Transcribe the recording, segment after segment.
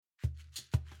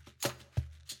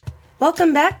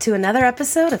Welcome back to another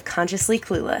episode of Consciously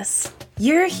Clueless.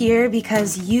 You're here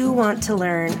because you want to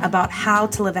learn about how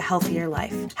to live a healthier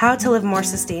life, how to live more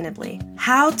sustainably,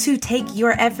 how to take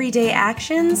your everyday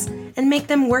actions and make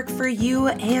them work for you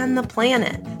and the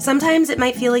planet. Sometimes it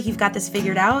might feel like you've got this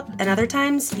figured out, and other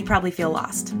times you probably feel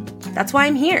lost. That's why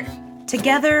I'm here.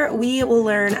 Together, we will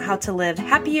learn how to live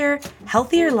happier,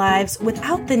 healthier lives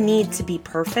without the need to be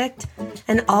perfect,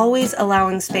 and always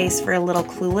allowing space for a little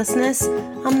cluelessness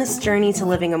on this journey to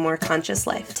living a more conscious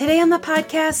life. Today on the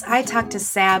podcast, I talked to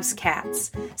Sabs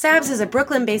Katz. Sabs is a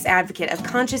Brooklyn-based advocate of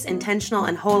conscious, intentional,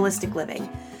 and holistic living.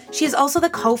 She is also the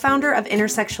co-founder of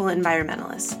Intersectional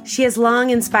Environmentalism. She has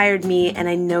long inspired me, and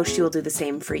I know she will do the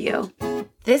same for you.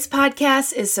 This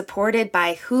podcast is supported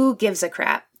by Who Gives a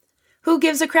Crap. Who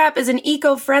Gives a Crap is an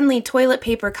eco-friendly toilet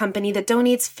paper company that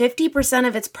donates 50%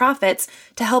 of its profits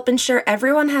to help ensure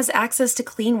everyone has access to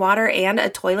clean water and a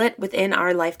toilet within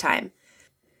our lifetime.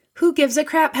 Who Gives a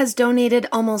Crap has donated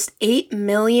almost $8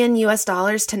 million to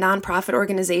nonprofit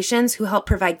organizations who help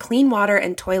provide clean water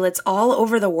and toilets all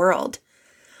over the world.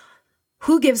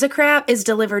 Who Gives a Crap is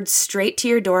delivered straight to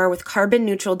your door with carbon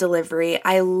neutral delivery.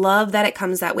 I love that it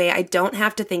comes that way. I don't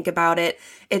have to think about it.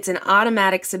 It's an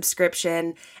automatic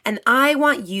subscription, and I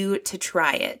want you to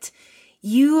try it.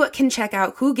 You can check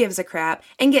out Who Gives a Crap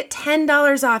and get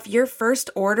 $10 off your first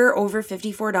order over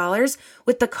 $54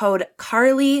 with the code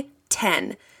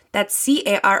CARLY10. That's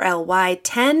CARLY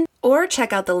 10, or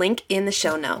check out the link in the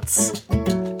show notes.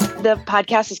 The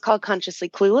podcast is called Consciously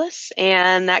Clueless,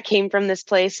 and that came from this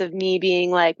place of me being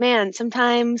like, man,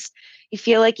 sometimes you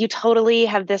feel like you totally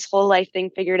have this whole life thing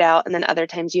figured out, and then other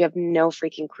times you have no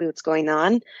freaking clue what's going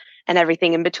on and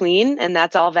everything in between, and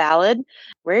that's all valid.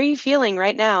 Where are you feeling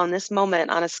right now in this moment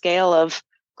on a scale of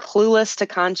clueless to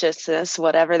consciousness,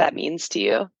 whatever that means to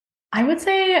you? I would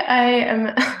say I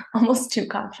am almost too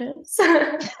conscious.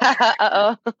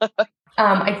 Uh-oh.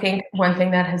 I think one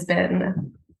thing that has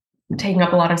been taking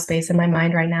up a lot of space in my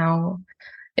mind right now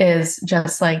is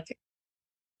just like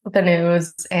the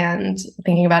news and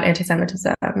thinking about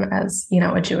anti-Semitism as,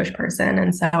 a Jewish person.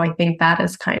 And so I think that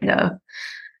is kind of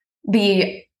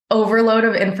the overload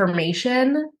of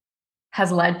information has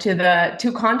led to the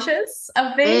too conscious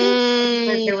of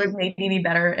things. It would maybe be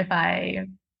better if I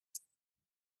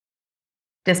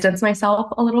distance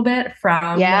myself a little bit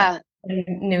from the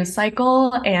news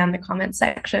cycle and the comment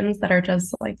sections that are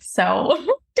just like so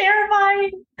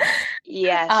terrifying.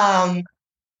 Yes.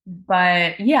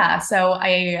 But yeah, so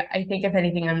I think if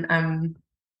anything, I'm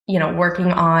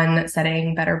working on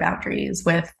setting better boundaries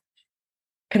with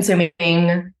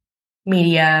consuming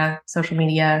media, social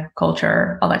media,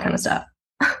 culture, all that kind of stuff.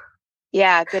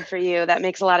 Yeah, good for you. That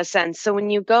makes a lot of sense. So when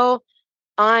you go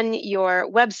on your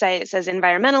website, it says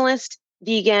environmentalist,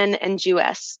 vegan, and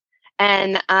Jewess.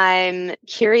 And I'm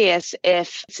curious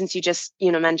if, since you just,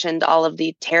 mentioned all of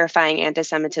the terrifying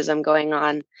anti-Semitism going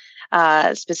on,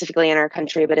 specifically in our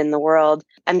country, but in the world,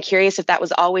 I'm curious if that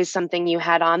was always something you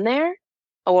had on there,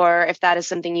 or if that is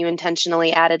something you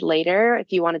intentionally added later,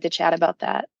 if you wanted to chat about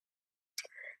that.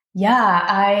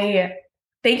 Yeah,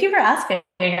 thank you for asking.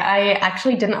 I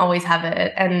actually didn't always have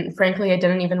it. And frankly, I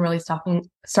didn't even really start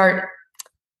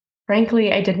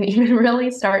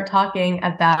talking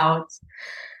about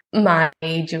my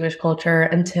Jewish culture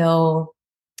until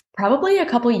probably a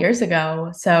couple years ago.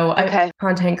 So I've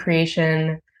content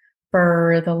creation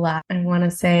for the last, I want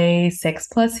to say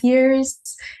 6+ years.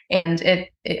 And it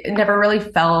never really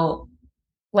felt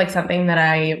like something that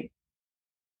I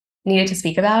needed to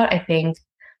speak about. I think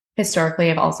historically,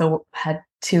 I've also had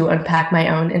to unpack my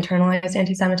own internalized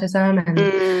anti-Semitism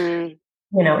and,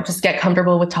 just get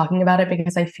comfortable with talking about it,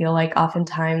 because I feel like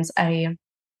oftentimes in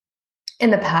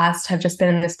the past have just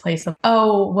been in this place of,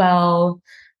 oh, well,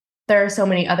 there are so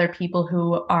many other people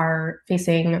who are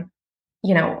facing,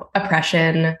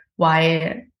 oppression.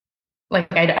 Why,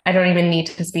 I don't even need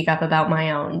to speak up about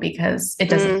my own, because it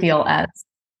doesn't feel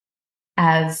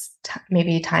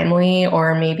maybe timely,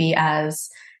 or maybe as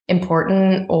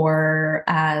important, or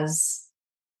as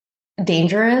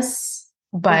dangerous.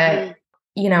 But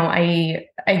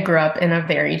I grew up in a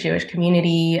very Jewish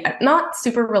community, not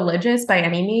super religious by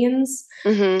any means,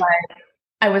 but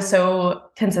I was so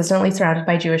consistently surrounded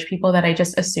by Jewish people that I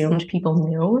just assumed people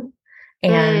knew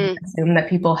and assumed that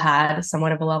people had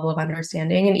somewhat of a level of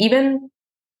understanding. And even,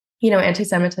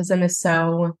 anti-Semitism is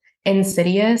so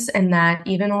insidious, and that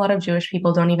even a lot of Jewish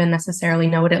people don't even necessarily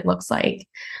know what it looks like.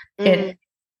 It,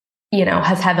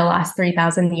 has had the last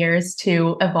 3,000 years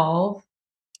to evolve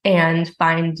and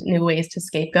find new ways to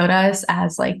scapegoat us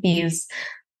as like these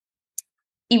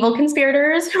evil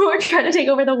conspirators who are trying to take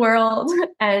over the world.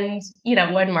 And,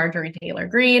 when Marjorie Taylor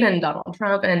Greene and Donald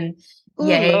Trump and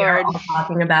Ye are all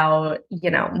talking about,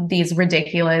 these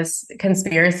ridiculous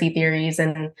conspiracy theories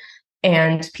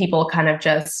and people kind of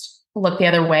just look the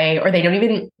other way, or they don't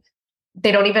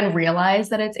even realize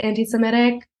that it's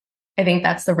anti-Semitic. I think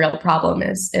that's the real problem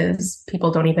is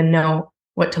people don't even know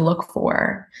what to look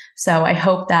for. So I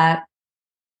hope that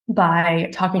by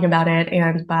talking about it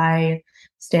and by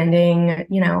standing,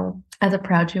 as a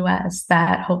proud Jewess,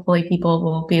 that hopefully people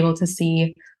will be able to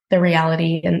see the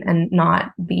reality and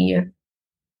not be,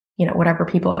 whatever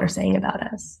people are saying about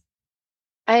us.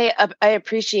 I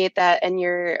appreciate that and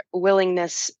your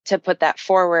willingness to put that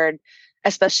forward,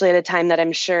 especially at a time that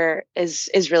I'm sure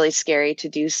is really scary to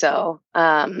do so.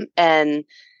 And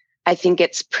I think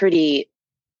it's pretty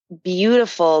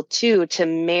beautiful too to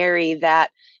marry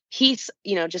that piece,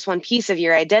 just one piece of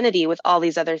your identity with all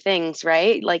these other things,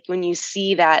 right? Like when you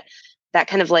see that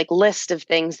kind of like list of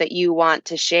things that you want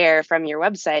to share from your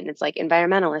website, and it's like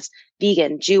environmentalist,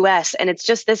 vegan, Jewess, and it's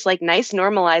just this like nice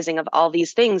normalizing of all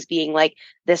these things being like,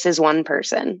 this is one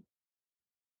person.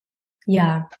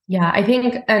 Yeah. I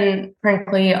think, and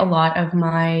frankly, a lot of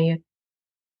my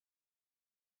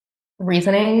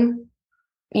reasoning,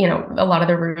 a lot of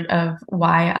the root of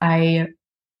why I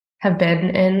have been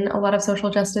in a lot of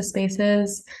social justice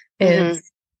spaces is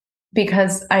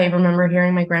because I remember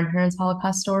hearing my grandparents'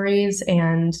 Holocaust stories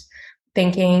and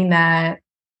thinking that,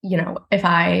 if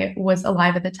I was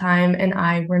alive at the time and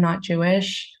I were not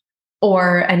Jewish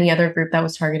or any other group that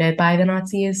was targeted by the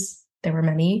Nazis, there were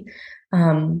many,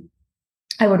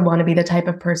 I would want to be the type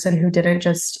of person who didn't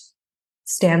just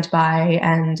stand by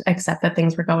and accept that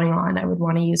things were going on. I would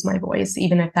want to use my voice,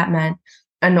 even if that meant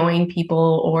annoying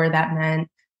people or that meant,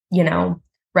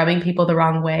 rubbing people the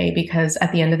wrong way, because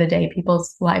at the end of the day,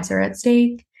 people's lives are at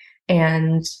stake.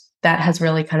 And that has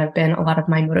really kind of been a lot of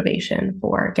my motivation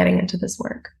for getting into this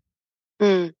work.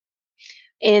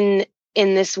 In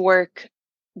this work,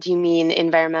 do you mean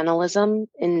environmentalism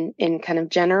in kind of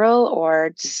general, or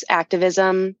just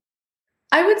activism?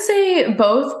 I would say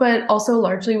both, but also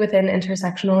largely within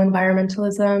intersectional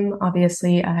environmentalism.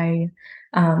 Obviously, I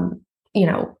am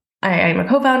a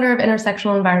co-founder of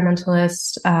Intersectional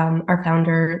Environmentalist. Our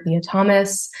founder, Leah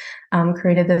Thomas,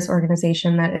 created this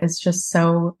organization that is just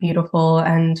so beautiful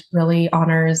and really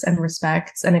honors and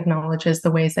respects and acknowledges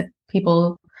the ways that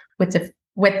people with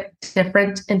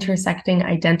different intersecting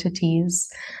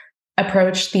identities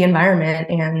approach the environment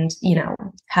and,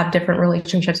 have different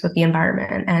relationships with the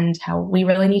environment, and how we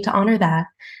really need to honor that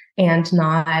and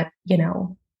not,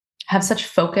 have such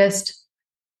focused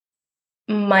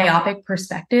myopic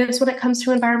perspectives when it comes to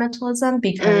environmentalism,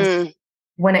 because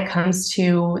when it comes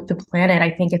to the planet,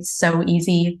 I think it's so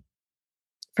easy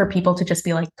for people to just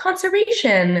be like,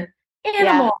 conservation,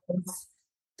 animals,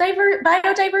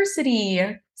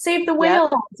 biodiversity, save the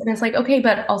whales. And it's like, okay,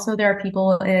 but also there are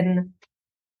people in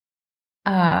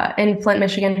Flint,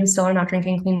 Michigan, who still are not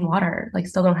drinking clean water, like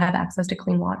still don't have access to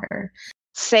clean water.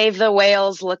 Save the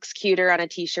whales looks cuter on a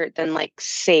t-shirt than like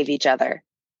save each other.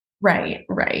 Right.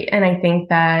 And I think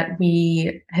that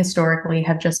we historically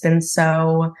have just been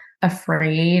so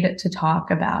afraid to talk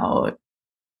about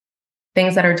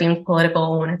things that are deemed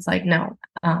political when it's like, no,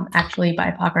 actually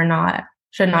BIPOC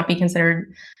should not be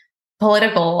considered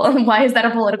political. Why is that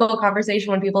a political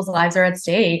conversation when people's lives are at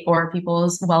stake or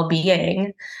people's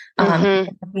well-being?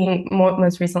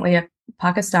 Most recently at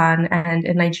Pakistan and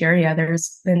in Nigeria,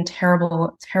 there's been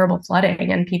terrible, terrible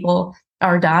flooding and people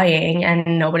are dying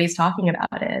and nobody's talking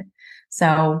about it.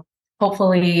 So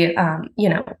hopefully,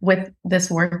 with this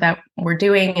work that we're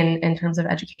doing in terms of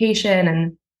education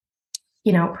and,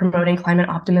 promoting climate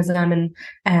optimism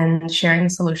and sharing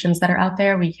solutions that are out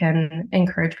there, we can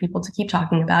encourage people to keep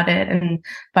talking about it and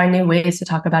find new ways to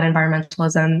talk about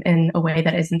environmentalism in a way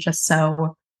that isn't just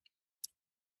so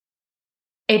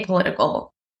apolitical.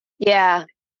 Yeah.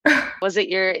 Was it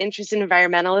your interest in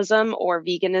environmentalism or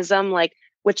veganism? Like,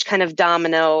 which kind of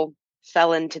domino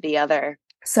fell into the other?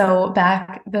 So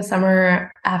back the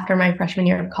summer after my freshman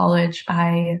year of college,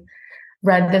 I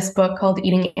read this book called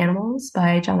Eating Animals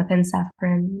by Jonathan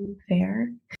Safran Foer.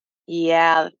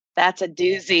 Yeah, that's a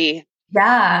doozy.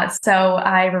 Yeah. So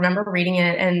I remember reading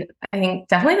it, and I think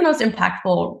definitely the most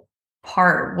impactful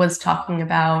part was talking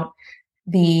about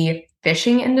the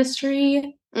fishing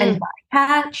industry and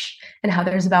bycatch, and how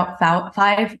there's about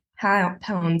 5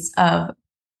 pounds of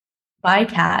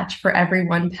bycatch for every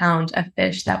 1 pound of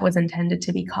fish that was intended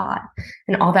to be caught.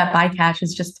 And all that bycatch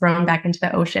is just thrown back into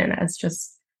the ocean as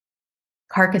just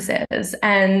carcasses.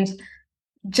 And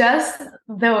just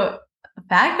the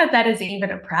fact that that is even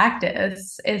a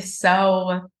practice is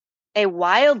so a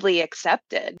wildly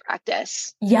accepted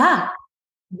practice. Yeah.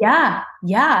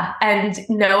 And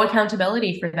no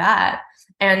accountability for that.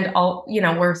 And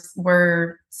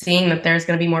we're seeing that there's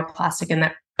going to be more plastic in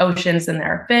the oceans than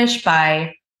there are fish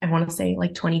by, I want to say,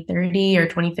 like 2030 or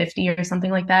 2050 or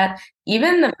something like that.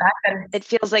 Even the fact that it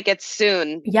feels like it's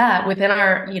soon. Yeah, within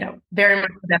our, very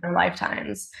much within our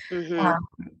lifetimes.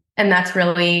 And that's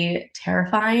really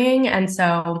terrifying. And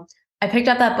so I picked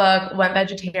up that book, went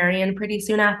vegetarian pretty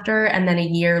soon after. And then a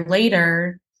year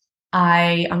later,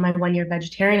 on my 1-year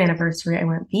vegetarian anniversary, I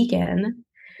went vegan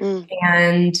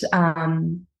and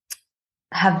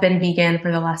have been vegan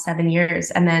for the last 7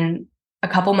 years. And then a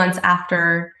couple months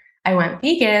after I went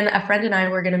vegan, a friend and I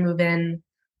were going to move in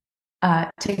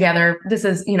together. This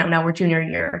is, now we're junior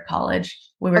year of college.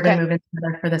 We were going to move in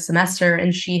together for the semester,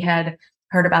 and she had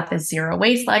heard about this zero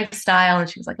waste lifestyle, and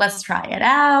she was like, let's try it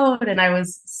out. And I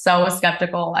was so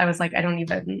skeptical. I was like,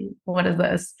 what is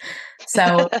this?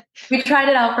 So we tried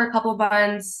it out for a couple of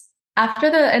months. After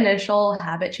the initial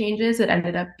habit changes, it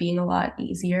ended up being a lot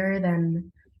easier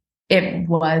than it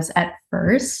was at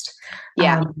first.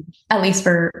 Yeah. At least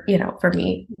for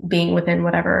me, being within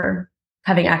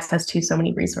having access to so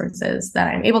many resources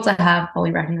that I'm able to have,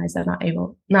 fully recognize that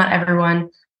not everyone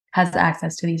has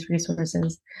access to these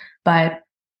resources. But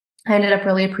I ended up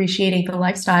really appreciating the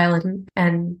lifestyle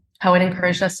and how it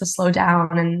encouraged us to slow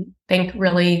down and think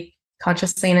really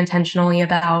consciously and intentionally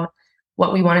about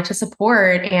what we wanted to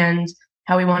support and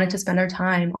how we wanted to spend our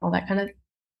time, all that kind of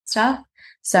stuff.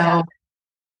 So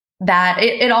that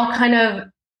it all kind of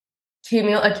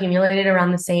accumulated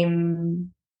around the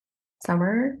same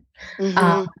summer.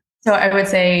 So I would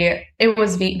say it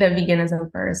was the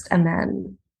veganism first and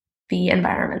then the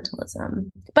environmentalism.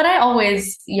 But I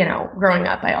always, growing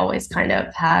up, I always kind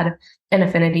of had an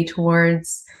affinity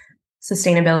towards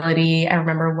sustainability. I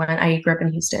remember when I grew up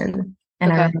in Houston,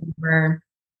 and I remember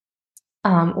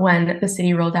when the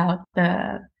city rolled out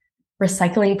the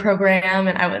recycling program,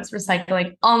 and I was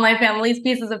recycling all my family's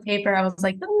pieces of paper. I was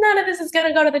like, none of this is going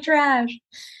to go to the trash.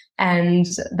 And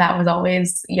that was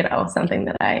always, something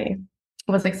that I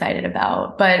was excited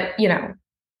about. But,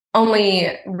 only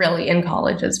really in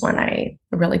college is when I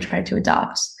really tried to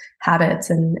adopt habits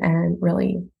and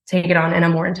really take it on in a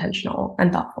more intentional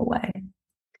and thoughtful way.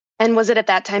 And was it at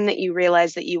that time that you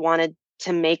realized that you wanted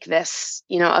to make this,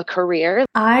 a career?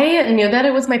 I knew that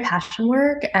it was my passion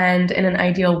work, and in an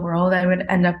ideal world, I would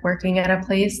end up working at a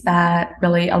place that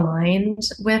really aligned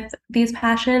with these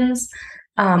passions.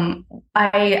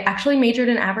 I actually majored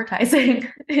in advertising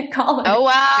in college. Oh,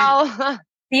 wow.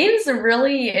 Seems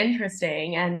really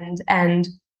interesting. And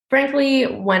frankly,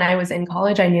 when I was in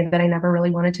college, I knew that I never really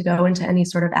wanted to go into any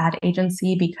sort of ad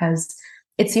agency because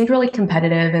it seemed really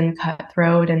competitive and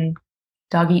cutthroat and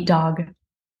dog eat dog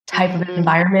type of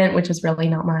environment, which is really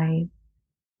not my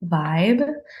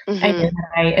vibe. I knew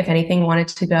that if anything, wanted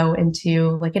to go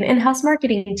into like an in-house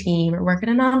marketing team or work at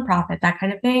a nonprofit, that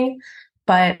kind of thing.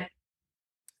 But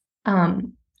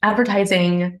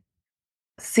advertising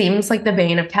seems like the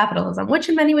vein of capitalism, which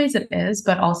in many ways it is,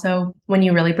 but also when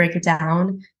you really break it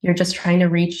down, you're just trying to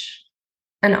reach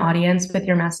an audience with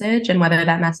your message. And whether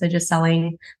that message is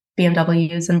selling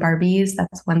BMWs and Barbies,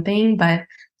 that's one thing. But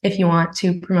if you want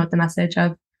to promote the message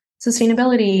of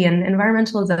sustainability and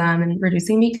environmentalism and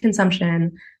reducing meat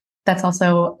consumption, that's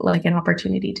also like an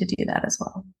opportunity to do that as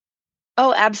well.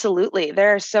 Oh, absolutely.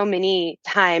 There are so many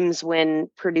times when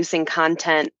producing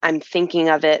content, I'm thinking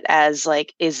of it as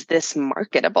like, is this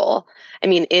marketable? I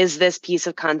mean, is this piece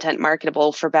of content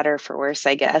marketable, for better or for worse,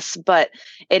 I guess? But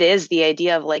it is the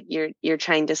idea of like, you're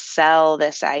trying to sell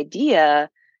this idea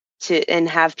and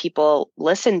have people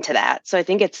listen to that. So I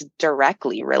think it's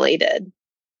directly related.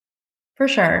 For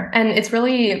sure. And it's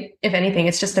really, if anything,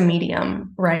 it's just a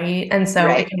medium, right? And so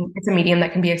it's a medium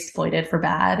that can be exploited for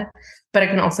bad, but it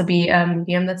can also be a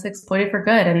medium that's exploited for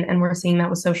good. And we're seeing that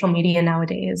with social media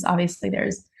nowadays. Obviously,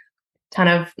 there's a ton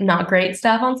of not great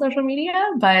stuff on social media,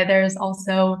 but there's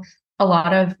also a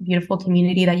lot of beautiful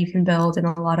community that you can build and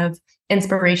a lot of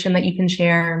inspiration that you can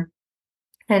share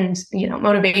and,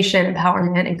 motivation,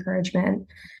 empowerment, encouragement.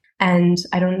 And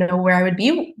I don't know where I would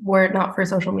be were it not for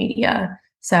social media.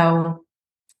 So,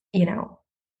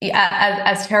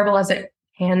 as terrible as it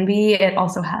can be, it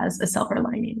also has a silver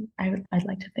lining, I'd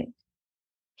like to think.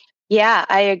 Yeah,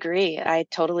 I agree. I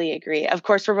totally agree. Of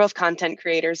course, we're both content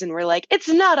creators and we're like, it's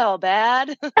not all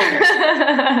bad.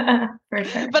 For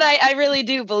sure. But I really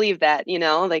do believe that,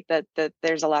 like that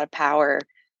there's a lot of power.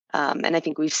 And I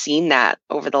think we've seen that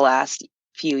over the last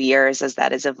few years as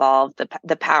that has evolved,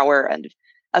 the power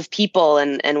of people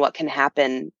and what can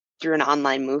happen through an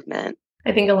online movement.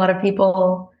 I think a lot of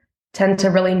people tend to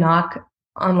really knock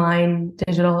online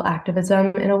digital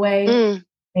activism in a way.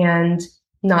 And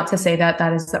not to say that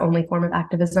that is the only form of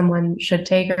activism one should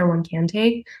take or one can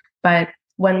take, but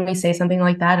when we say something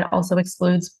like that, it also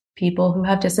excludes people who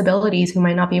have disabilities who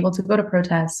might not be able to go to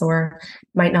protests or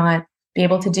might not be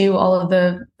able to do all of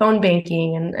the phone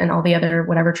banking and all the other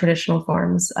whatever traditional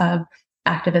forms of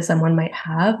activism one might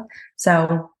have.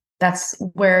 So that's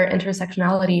where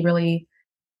intersectionality really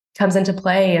comes into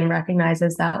play and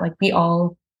recognizes that like we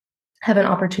all have an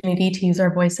opportunity to use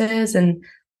our voices, and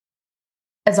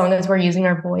as long as we're using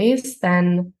our voice,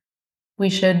 then we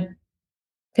should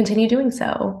continue doing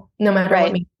so, no matter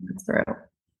what we pass through.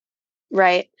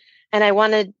 Right. And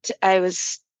I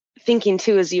was thinking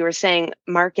too, as you were saying,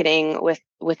 marketing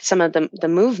with some of the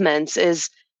movements is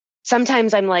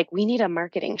sometimes I'm like, we need a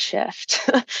marketing shift.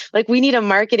 Like we need a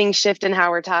marketing shift in how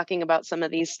we're talking about some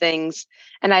of these things.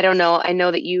 And I don't know, I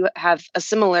know that you have a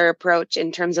similar approach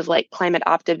in terms of like climate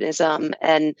optimism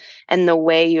and the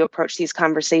way you approach these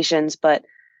conversations, but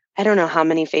I don't know how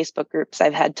many Facebook groups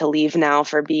I've had to leave now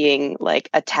for being like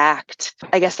attacked.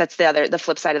 I guess that's the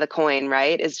flip side of the coin,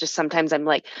 right? Is just sometimes I'm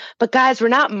like, but guys, we're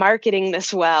not marketing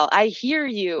this well. I hear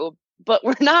you, but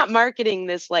we're not marketing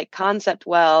this like concept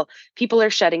well. People are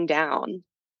shutting down.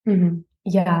 Mm-hmm.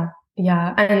 Yeah.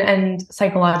 Yeah. And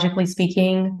psychologically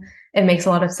speaking, it makes a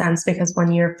lot of sense because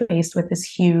when you're faced with this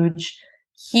huge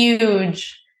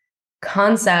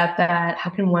concept that how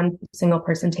can one single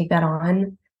person take that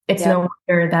on? It's no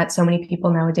wonder that so many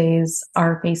people nowadays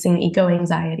are facing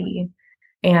eco-anxiety.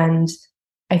 And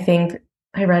I think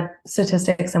I read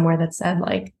statistics somewhere that said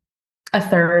like a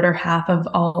third or half of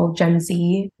all Gen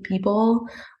Z people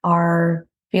are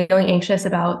feeling anxious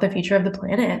about the future of the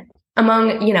planet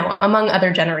among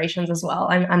other generations as well.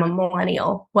 I'm a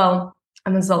millennial. Well,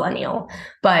 I'm a zillennial,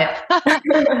 but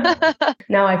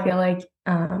now I feel like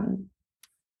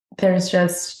there's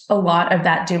just a lot of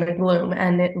that doom and gloom,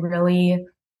 and it really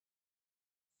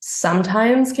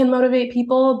sometimes can motivate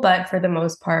people, but for the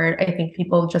most part, I think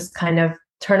people just kind of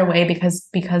turn away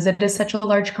because it is such a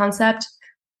large concept.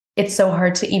 It's so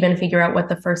hard to even figure out what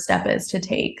the first step is to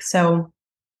take. So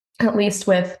at least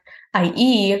with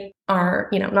IE,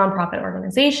 our nonprofit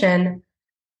organization,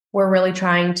 we're really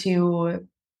trying to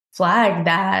flag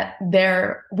that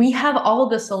we have all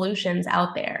the solutions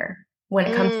out there when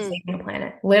it comes to saving the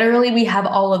planet. Literally, we have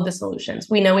all of the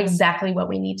solutions. We know exactly what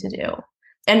we need to do.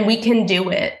 And we can do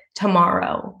it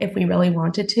tomorrow if we really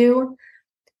wanted to.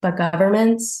 But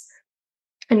governments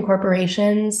and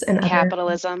corporations and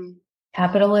capitalism,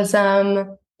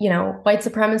 white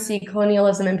supremacy,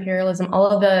 colonialism, imperialism, all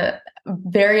of the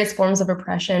various forms of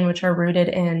oppression, which are rooted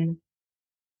in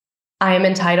I am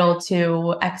entitled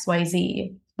to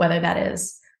XYZ, whether that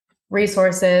is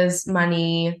resources,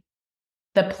 money,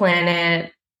 the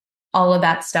planet, all of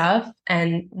that stuff.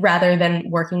 And rather than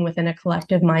working within a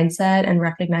collective mindset and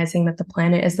recognizing that the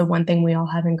planet is the one thing we all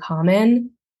have in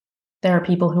common, there are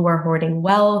people who are hoarding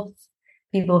wealth,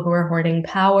 people who are hoarding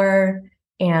power,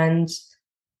 and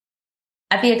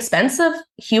at the expense of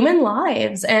human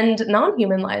lives and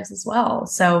non-human lives as well.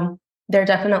 So there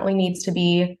definitely needs to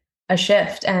be a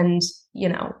shift. And,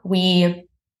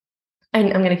 I'm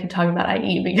going to keep talking about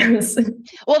IE because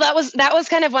well, that was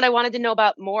kind of what I wanted to know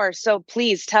about more. So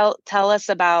please tell us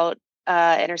about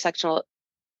intersectional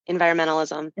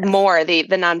environmentalism more, the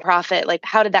nonprofit. Like,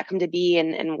 how did that come to be,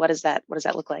 and what does that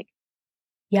look like?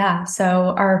 Yeah,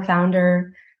 so our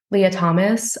founder Leah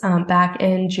Thomas, back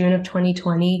in June of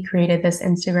 2020, created this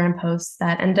Instagram post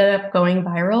that ended up going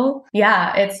viral.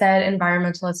 Yeah, it said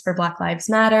environmentalists for Black Lives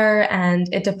Matter, and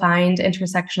it defined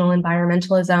intersectional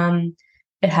environmentalism.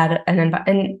 It had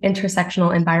an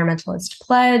intersectional environmentalist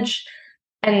pledge.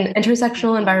 And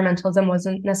intersectional environmentalism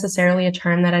wasn't necessarily a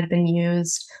term that had been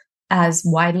used as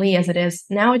widely as it is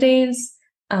nowadays.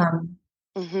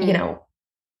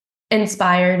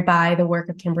 Inspired by the work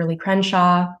of Kimberly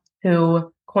Crenshaw,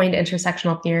 who coined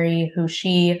intersectional theory, who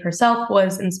she herself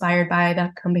was inspired by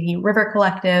the Combahee River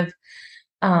Collective.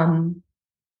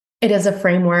 It is a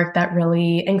framework that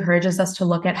really encourages us to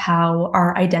look at how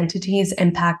our identities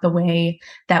impact the way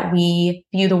that we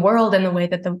view the world and the way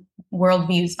that the world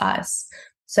views us.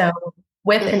 So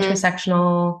with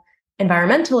intersectional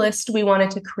environmentalist, we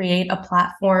wanted to create a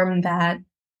platform that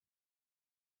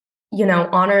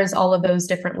honors all of those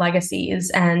different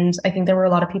legacies. And I think there were a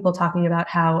lot of people talking about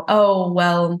how, oh,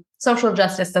 well, social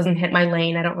justice doesn't hit my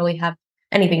lane. I don't really have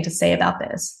anything to say about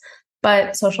this.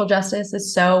 But social justice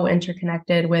is so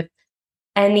interconnected with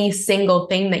any single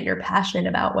thing that you're passionate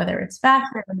about, whether it's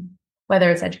fashion, whether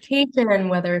it's education,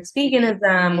 whether it's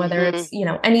veganism, whether it's,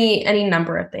 any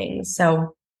number of things.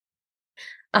 So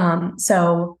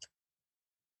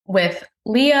with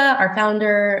Leah, our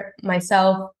founder,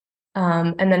 myself,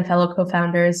 and then fellow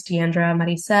co-founders, Deandra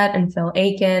Marisette and Phil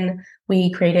Aiken,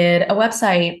 we created a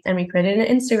website and we created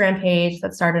an Instagram page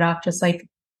that started off just like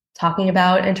talking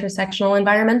about intersectional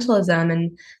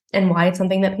environmentalism and why it's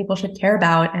something that people should care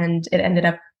about. And it ended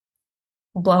up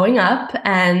blowing up.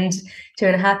 And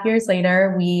 2.5 years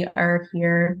later, we are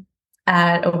here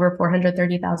at over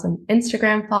 430,000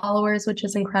 Instagram followers, which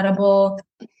is incredible.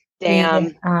 Damn.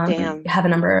 We have a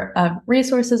number of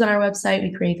resources on our website.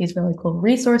 We create these really cool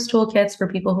resource toolkits for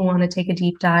people who want to take a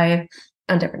deep dive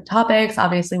on different topics.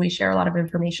 Obviously, we share a lot of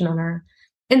information on our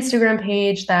Instagram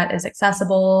page that is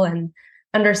accessible and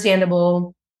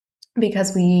understandable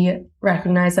because we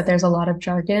recognize that there's a lot of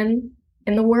jargon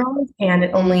in the world and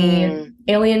it only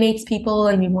alienates people,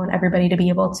 and we want everybody to be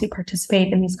able to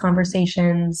participate in these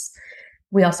conversations.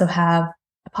 We also have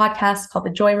a podcast called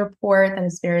The Joy Report that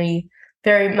is very,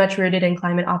 very much rooted in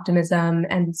climate optimism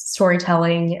and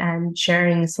storytelling and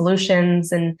sharing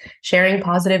solutions and sharing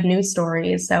positive news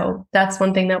stories. So that's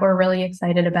one thing that we're really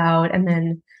excited about. And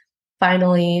then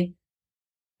finally,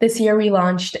 this year we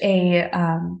launched a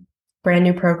brand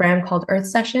new program called Earth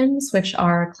Sessions, which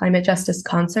are climate justice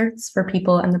concerts for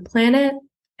people and the planet.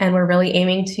 And we're really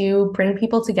aiming to bring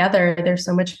people together. There's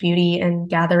so much beauty in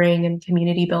gathering and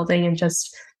community building and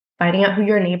just finding out who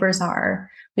your neighbors are.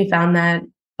 We found that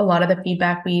a lot of the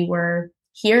feedback we were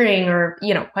hearing or,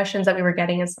 questions that we were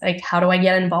getting is like, how do I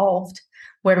get involved?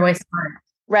 Where do I start?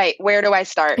 Right. Where do I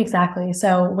start? Exactly.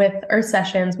 So with Earth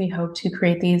Sessions, we hope to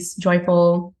create these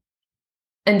joyful,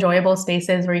 enjoyable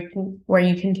spaces where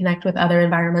you can connect with other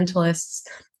environmentalists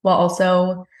while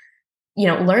also,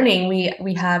 learning.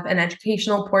 We have an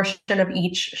educational portion of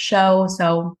each show.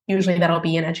 So usually that'll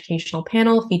be an educational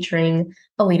panel featuring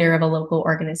a leader of a local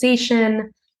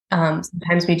organization.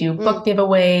 Sometimes we do book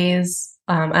giveaways.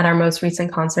 At our most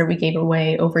recent concert, we gave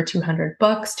away over 200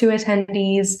 books to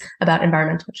attendees about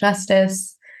environmental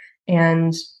justice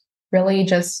and really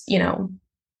just,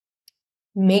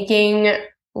 making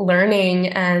learning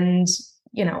and,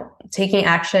 taking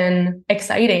action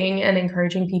exciting and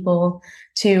encouraging people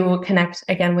to connect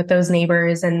again with those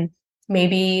neighbors. And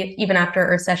maybe even after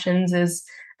Earth Sessions is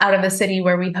out of the city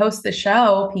where we host the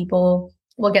show, people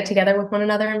will get together with one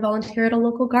another and volunteer at a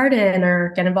local garden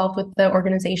or get involved with the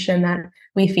organization that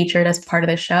we featured as part of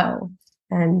the show.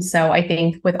 And so I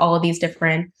think with all of these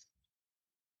different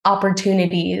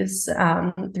opportunities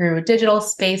through digital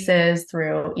spaces,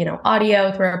 through,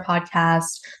 audio, through our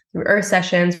podcast, through Earth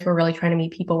Sessions, we're really trying to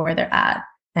meet people where they're at.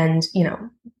 And,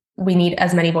 we need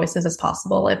as many voices as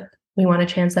possible if we want a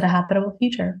chance at a habitable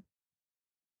future.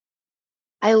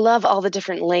 I love all the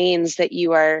different lanes that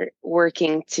you are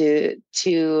working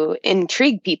to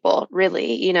intrigue people,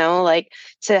 really, like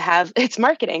to have, it's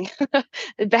marketing,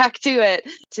 back to it,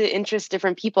 to interest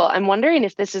different people. I'm wondering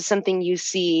if this is something you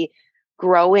see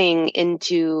growing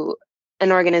into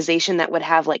an organization that would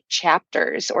have like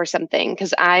chapters or something.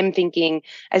 Because I'm thinking,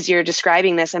 as you're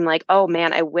describing this, I'm like, oh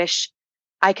man, I wish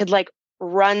I could like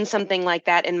run something like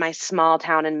that in my small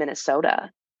town in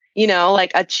Minnesota.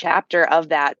 Like a chapter of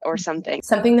that or something.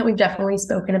 Something that we've definitely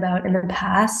spoken about in the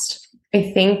past.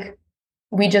 I think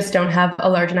we just don't have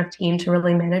a large enough team to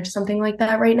really manage something like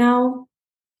that right now.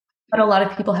 But a lot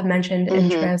of people have mentioned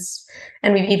interest,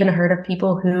 and we've even heard of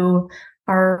people who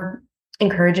are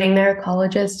encouraging their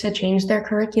colleges to change their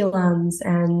curriculums.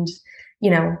 And,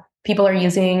 people are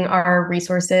using our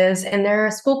resources in their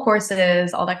school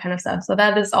courses, all that kind of stuff. So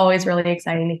that is always really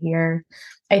exciting to hear.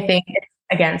 I think it's,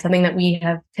 again, something that we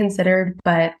have considered,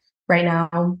 but right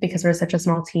now, because we're such a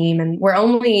small team and we're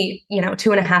only,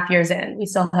 2.5 years in, we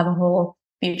still have a whole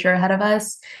future ahead of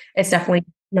us. It's definitely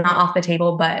not off the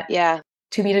table, but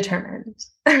to be determined.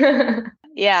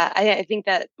 Yeah, I think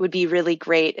that would be really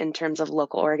great in terms of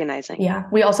local organizing. Yeah,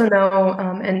 we also know,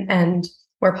 and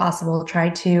where possible, try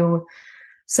to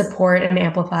support and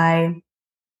amplify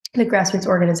the grassroots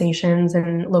organizations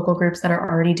and local groups that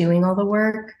are already doing all the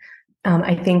work.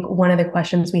 I think one of the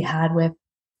questions we had with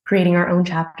creating our own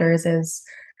chapters is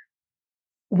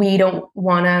we don't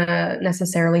want to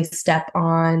necessarily step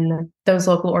on those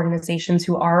local organizations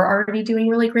who are already doing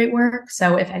really great work.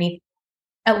 So if any,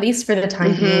 at least for the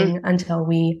time being, until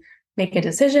we make a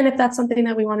decision if that's something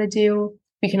that we want to do,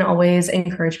 we can always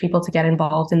encourage people to get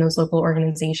involved in those local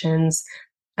organizations.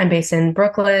 I'm based in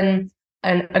Brooklyn,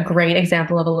 and a great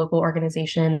example of a local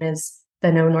organization is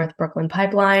the No North Brooklyn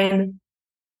Pipeline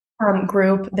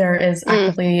group. There is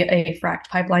actively a fracked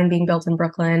pipeline being built in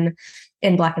Brooklyn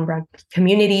in Black and Brown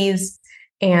communities.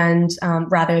 And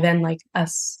rather than like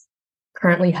us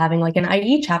currently having like an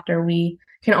IE chapter, we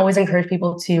can always encourage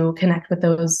people to connect with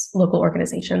those local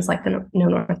organizations like the No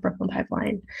North Brooklyn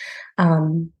Pipeline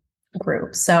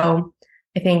group. So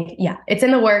I think, yeah, it's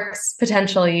in the works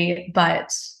potentially,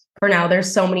 but for now,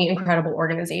 there's so many incredible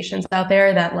organizations out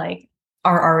there that like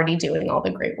are already doing all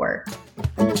the great work.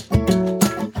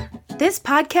 This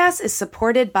podcast is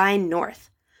supported by North.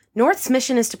 North's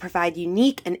mission is to provide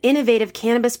unique and innovative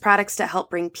cannabis products to help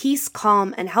bring peace,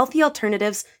 calm, and healthy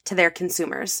alternatives to their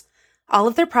consumers. All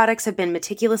of their products have been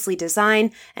meticulously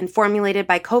designed and formulated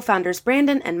by co-founders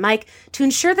Broaden and Mike to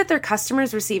ensure that their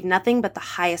customers receive nothing but the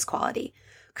highest quality.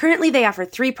 Currently, they offer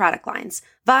 3 product lines: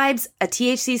 Vibes, a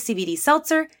THC CBD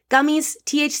seltzer; Gummies,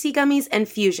 THC gummies; and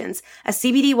Fusions, a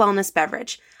CBD wellness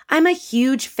beverage. I'm a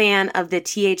huge fan of the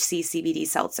THC CBD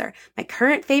seltzer. My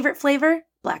current favorite flavor,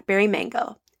 blackberry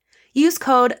mango. Use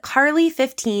code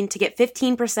CARLY15 to get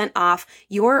 15% off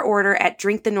your order at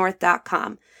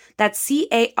drinkthenorth.com. That's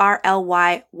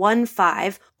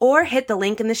CARLY15, or hit the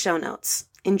link in the show notes.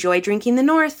 Enjoy drinking the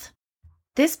North.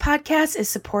 This podcast is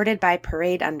supported by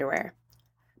Parade Underwear.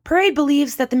 Parade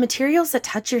believes that the materials that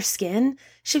touch your skin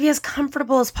should be as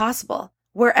comfortable as possible,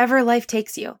 wherever life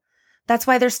takes you. That's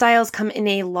why their styles come in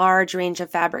a large range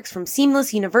of fabrics, from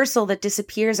seamless universal that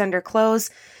disappears under clothes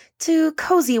to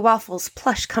cozy waffles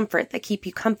plush comfort that keep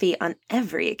you comfy on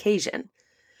every occasion.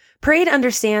 Parade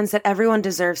understands that everyone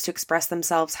deserves to express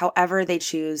themselves however they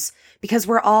choose, because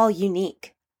we're all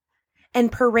unique.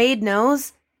 And Parade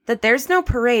knows that there's no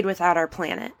parade without our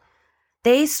planet.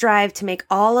 They strive to make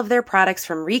all of their products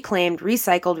from reclaimed,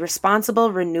 recycled,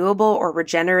 responsible, renewable, or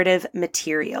regenerative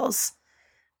materials.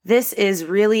 This is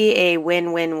really a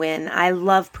win-win-win. I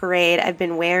love Parade. I've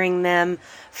been wearing them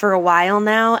for a while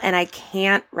now, and I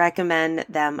can't recommend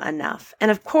them enough. And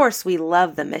of course, we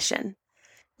love the mission.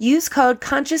 Use code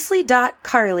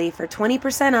consciously.carly for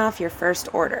 20% off your first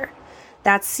order.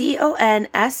 That's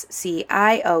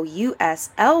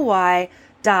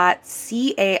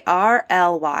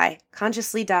CONSCIOUSLY.CARLY,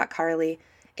 consciously.carly.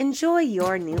 Enjoy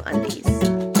your new undies.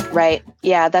 Right.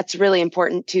 Yeah, that's really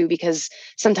important too, because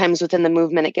sometimes within the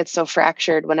movement, it gets so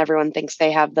fractured when everyone thinks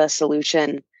they have the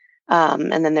solution.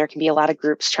 And then there can be a lot of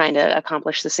groups trying to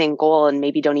accomplish the same goal and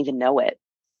maybe don't even know it.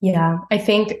 Yeah, I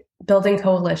think building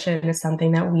coalition is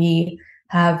something that we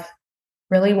have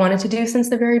really wanted to do since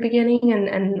the very beginning.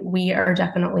 And we are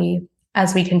definitely,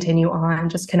 as we continue on,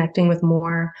 just connecting with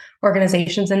more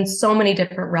organizations in so many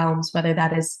different realms, whether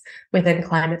that is within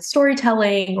climate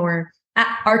storytelling or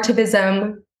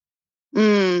artivism,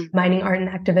 mining art and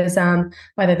activism,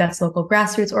 whether that's local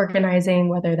grassroots organizing,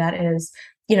 whether that is,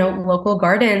 local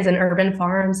gardens and urban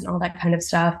farms and all that kind of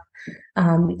stuff.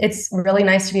 It's really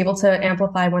nice to be able to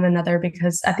amplify one another,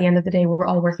 because at the end of the day, we're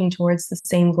all working towards the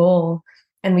same goal,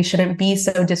 and we shouldn't be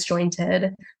so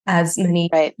disjointed as many,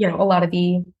 right.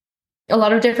 A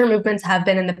lot of different movements have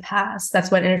been in the past.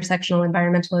 That's what intersectional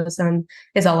environmentalism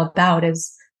is all about,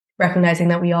 is recognizing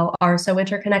that we all are so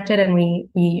interconnected, and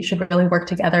we should really work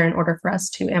together in order for us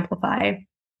to amplify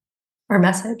our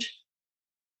message.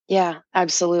 Yeah,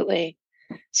 absolutely.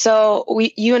 So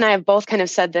you and I have both kind of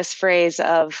said this phrase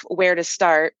of where to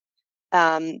start,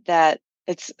 that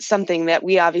it's something that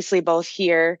we obviously both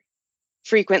hear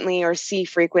frequently or see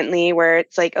frequently, where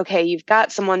it's like, okay, you've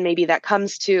got someone maybe that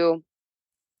comes to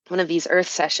one of these earth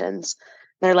sessions.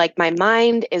 They're like, my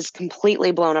mind is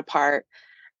completely blown apart.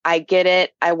 I get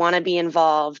it. I want to be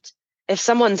involved. If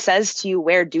someone says to you,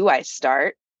 where do I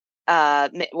start?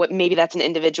 Maybe that's an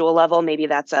individual level, maybe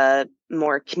that's a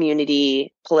more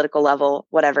community, political level,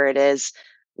 whatever it is.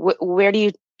 Where do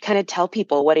you kind of tell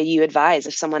people? What do you advise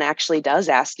if someone actually does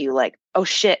ask you, like, oh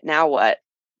shit, now what?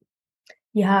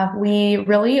 Yeah, we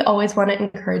really always want to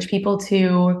encourage people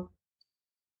to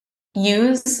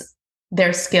use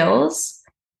their skills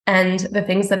and the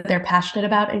things that they're passionate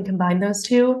about and combine those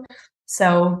two.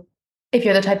 So if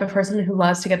you're the type of person who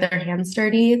loves to get their hands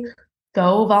dirty,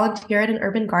 go volunteer at an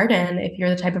urban garden. If you're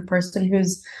the type of person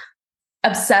who's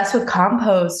obsessed with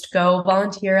compost, go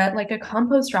volunteer at like a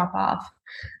compost drop-off.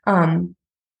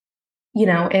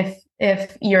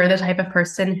 If you're the type of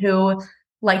person who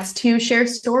likes to share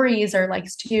stories or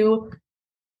likes to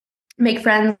make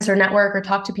friends or network or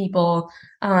talk to people,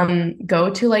 go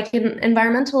to like an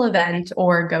environmental event,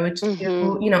 or go to,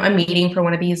 a meeting for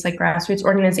one of these like grassroots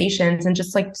organizations and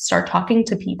just like start talking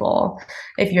to people.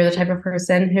 If you're the type of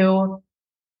person who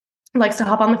likes to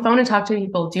hop on the phone and talk to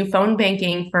people, do phone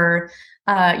banking for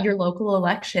your local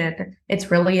election. It's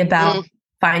really about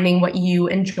finding what you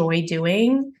enjoy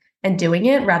doing and doing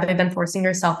it rather than forcing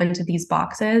yourself into these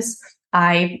boxes.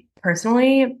 I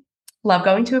personally love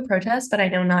going to a protest, but I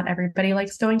know not everybody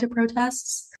likes going to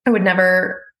protests. I would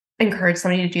never encourage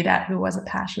somebody to do that who wasn't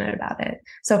passionate about it.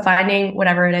 So finding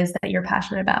whatever it is that you're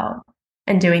passionate about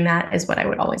and doing that is what I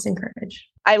would always encourage.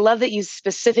 I love that you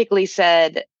specifically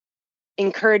said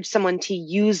encourage someone to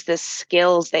use the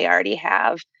skills they already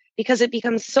have, because it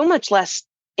becomes so much less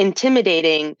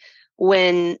intimidating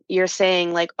when you're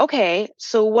saying like, okay,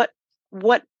 so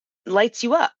what lights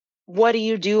you up? What do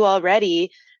you do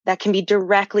already that can be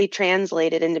directly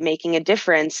translated into making a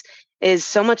difference? Is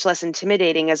so much less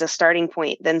intimidating as a starting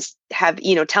point than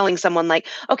telling someone like,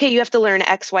 okay, you have to learn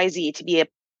XYZ to be a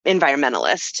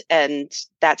environmentalist, and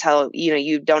that's how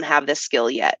you don't have this skill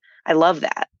yet. I love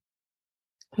that.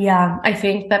 Yeah, I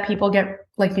think that people get,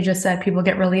 like you just said, people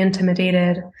get really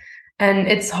intimidated. And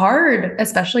it's hard,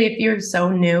 especially if you're so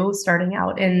new starting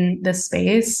out in this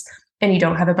space and you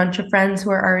don't have a bunch of friends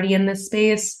who are already in this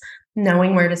space,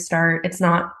 knowing where to start. It's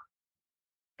not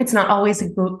always a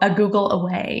Google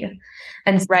away.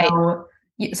 And so right.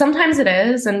 Sometimes it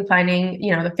is, and finding,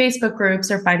 the Facebook groups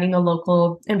or finding the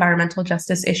local environmental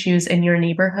justice issues in your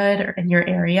neighborhood or in your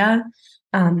area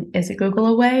is a Google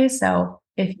away. So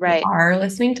if you are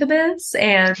listening to this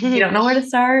and you don't know where to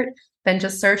start, then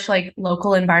just search like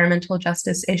local environmental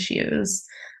justice issues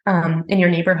in your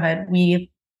neighborhood. We,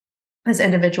 as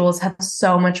individuals, have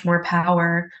so much more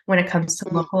power when it comes to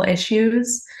local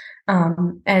issues.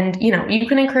 And, you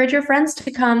can encourage your friends to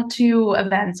come to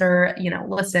events or,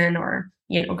 listen or,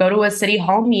 go to a city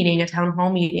hall meeting, a town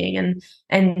hall meeting,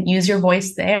 and use your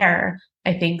voice there.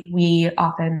 I think we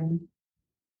often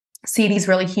see these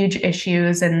really huge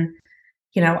issues and,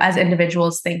 as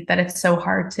individuals think that it's so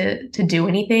hard to do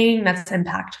anything that's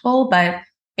impactful, but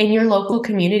in your local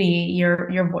community,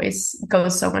 your voice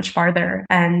goes so much farther.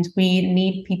 And we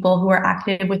need people who are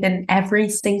active within every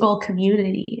single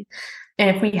community.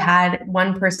 And if we had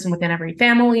one person within every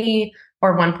family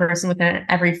or one person within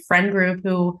every friend group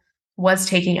who was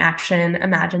taking action,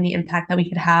 imagine the impact that we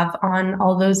could have on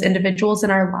all those individuals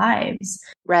in our lives.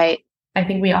 Right. I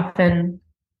think we often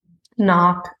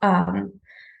knock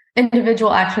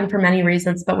individual action for many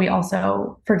reasons, but we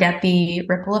also forget the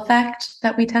ripple effect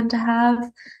that we tend to have,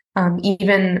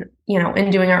 even, in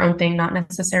doing our own thing, not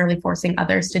necessarily forcing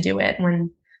others to do it.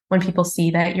 When people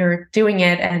see that you're doing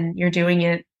it and you're doing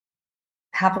it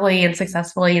happily and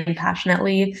successfully and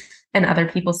passionately, and other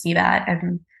people see that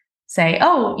and say,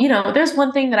 oh, there's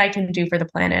one thing that I can do for the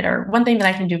planet or one thing that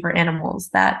I can do for animals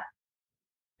that,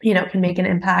 can make an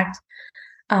impact.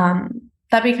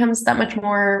 That becomes that much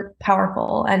more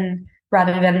powerful. And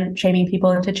rather than shaming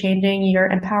people into changing, you're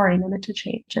empowering them into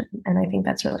change. And I think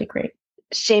that's really great.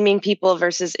 Shaming people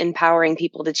versus empowering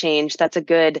people to change. That's a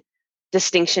good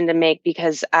distinction to make,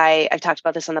 because I've talked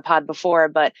about this on the pod before,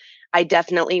 but I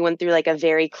definitely went through like a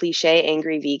very cliche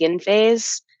angry vegan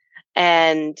phase.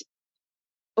 And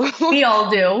we all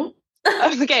do.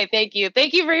 Okay, thank you.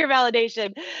 Thank you for your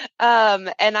validation.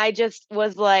 And I just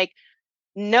was like,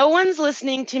 no one's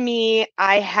listening to me.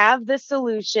 I have the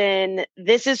solution.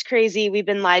 This is crazy. We've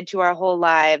been lied to our whole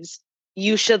lives.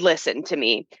 You should listen to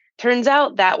me. Turns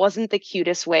out that wasn't the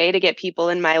cutest way to get people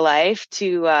in my life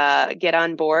to get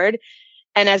on board.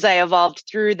 And as I evolved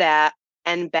through that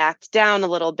and backed down a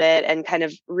little bit and kind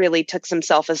of really took some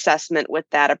self-assessment with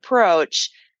that approach,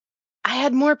 I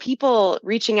had more people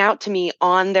reaching out to me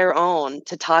on their own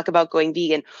to talk about going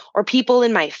vegan, or people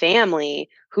in my family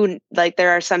who, like, there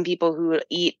are some people who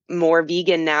eat more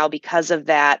vegan now because of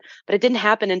that, but it didn't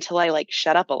happen until I like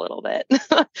shut up a little bit,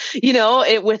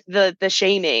 with the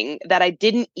shaming that I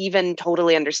didn't even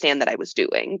totally understand that I was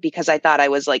doing, because I thought I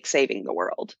was like saving the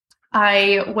world.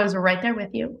 I was right there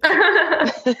with you.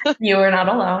 You were not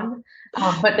alone.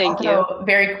 But Thank also you.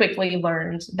 Very quickly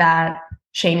learned that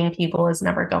shaming people is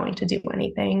never going to do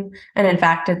anything. And in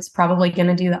fact, it's probably going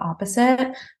to do the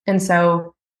opposite. And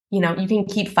so, you can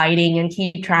keep fighting and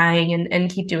keep trying and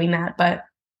keep doing that. But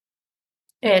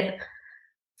it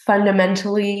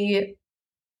fundamentally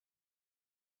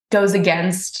goes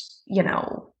against,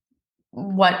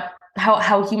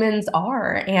 how humans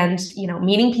are, and,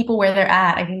 meeting people where they're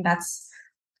at. I think that's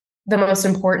the most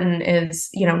important is,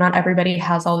 not everybody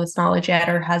has all this knowledge yet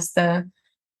or has the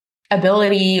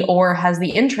ability or has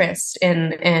the interest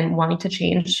in wanting to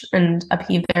change and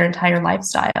upheave their entire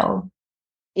lifestyle.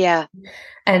 Yeah.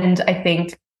 And I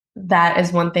think that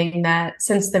is one thing that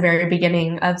since the very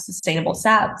beginning of Sustainable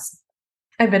Sabs,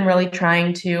 I've been really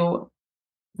trying to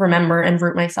remember and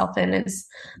root myself in, is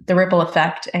the ripple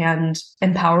effect and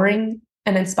empowering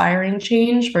and inspiring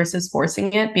change versus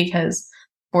forcing it, because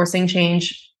forcing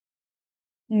change,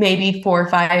 maybe 4,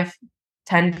 5,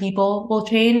 10 people will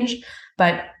change.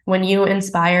 But when you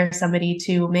inspire somebody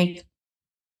to make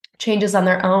changes on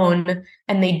their own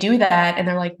and they do that and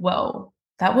they're like, whoa,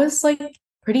 that was like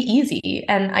pretty easy.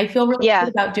 And I feel really good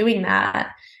about doing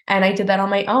that. And I did that on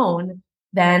my own.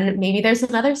 Then maybe there's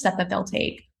another step that they'll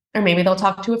take, or maybe they'll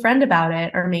talk to a friend about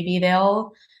it, or maybe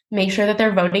they'll make sure that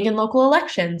they're voting in local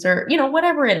elections, or,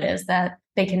 whatever it is that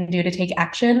they can do to take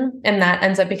action. And that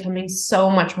ends up becoming so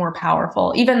much more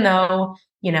powerful, even though,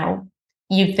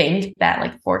 you think that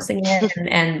like forcing it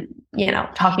and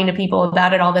talking to people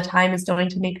about it all the time is going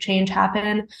to make change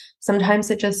happen. Sometimes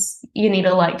you need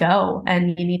to let go,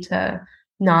 and you need to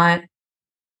not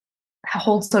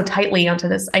hold so tightly onto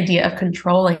this idea of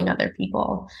controlling other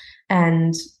people,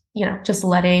 and just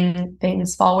letting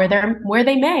things fall where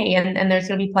they may. And there's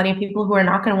going to be plenty of people who are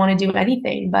not going to want to do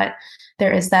anything, but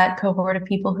there is that cohort of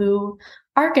people who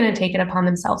are going to take it upon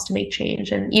themselves to make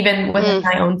change. And even within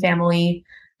my own family,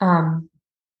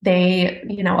 they,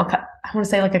 I want to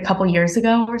say like a couple years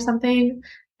ago or something,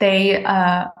 they,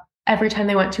 every time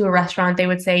they went to a restaurant, they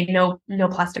would say, no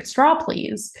plastic straw,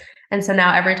 please. And so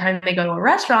now every time they go to a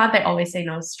restaurant, they always say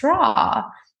no straw.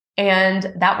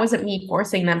 And that wasn't me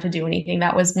forcing them to do anything.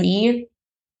 That was me.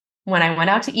 When I went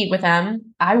out to eat with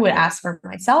them, I would ask for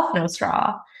myself no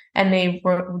straw. And they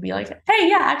would be like, hey,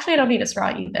 yeah, actually, I don't need a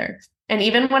straw either. And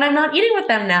even when I'm not eating with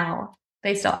them now,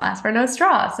 they still ask for no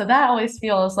straw. So that always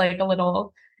feels like a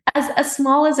little, as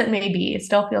small as it may be, it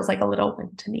still feels like a little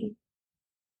win to me.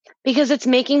 Because it's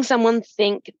making someone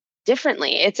think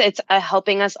differently. It's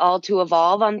helping us all to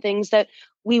evolve on things that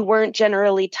we weren't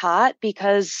generally taught,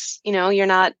 because,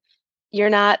 you're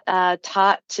not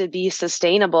taught to be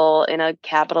sustainable in a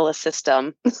capitalist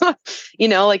system.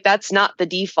 Like that's not the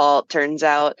default, turns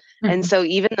out. Mm-hmm. And so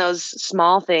even those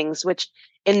small things, which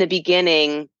in the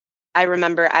beginning, I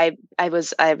remember I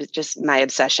was just, my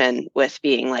obsession with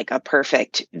being like a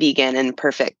perfect vegan and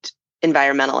perfect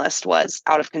environmentalist was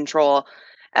out of control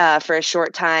for a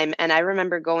short time. And I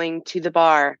remember going to the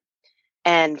bar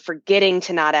and forgetting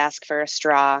to not ask for a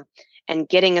straw and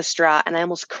getting a straw. And I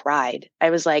almost cried.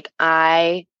 I was like,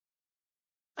 I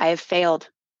have failed.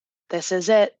 This is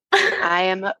it.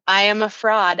 I am a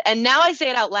fraud. And now I say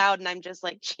it out loud and I'm just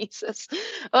like, Jesus,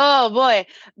 oh boy.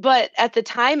 But at the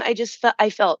time I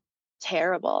felt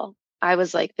terrible. I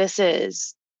was like, I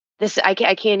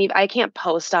can't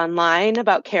post online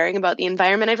about caring about the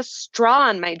environment. I have a straw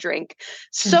in my drink.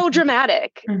 So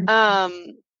dramatic.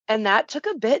 Mm-hmm. And that took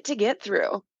a bit to get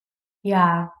through.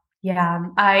 Yeah.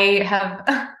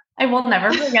 I will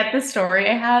never forget the story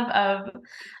I have of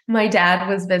my dad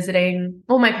was visiting.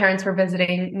 Well, my parents were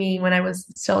visiting me when I was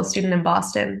still a student in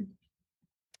Boston.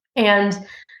 And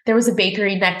there was a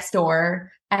bakery next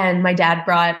door, and my dad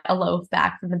brought a loaf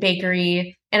back from the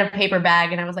bakery in a paper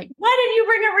bag. And I was like, why did you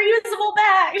bring a reusable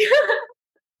bag?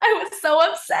 I was so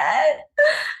upset.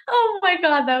 Oh my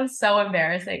God, that was so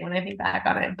embarrassing when I think back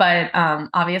on it. But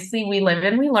obviously we live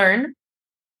and we learn.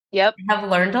 Yep. I have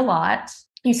learned a lot.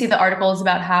 You see the articles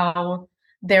about how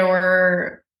there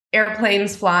were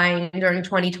airplanes flying during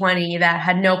 2020 that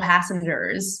had no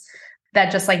passengers,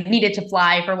 that just like needed to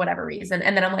fly for whatever reason.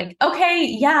 And then I'm like, okay,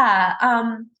 yeah.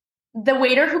 The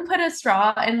waiter who put a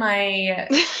straw in my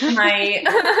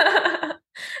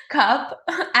cup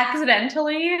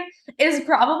accidentally is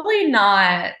probably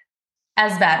not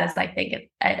as bad as I think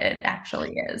it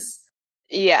actually is.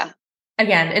 Yeah.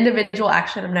 Again, individual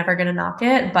action, I'm never going to knock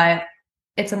it, but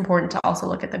it's important to also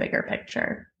look at the bigger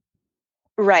picture.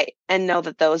 Right. And know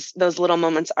that those little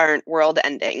moments aren't world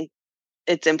ending.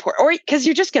 It's important, or because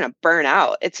you're just going to burn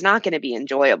out. It's not going to be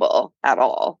enjoyable at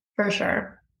all. For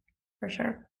sure.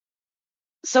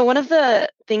 So one of the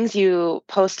things you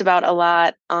post about a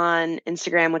lot on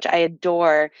Instagram, which I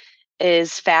adore,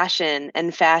 is fashion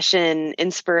and fashion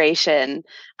inspiration.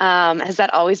 Has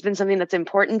that always been something that's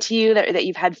important to you, that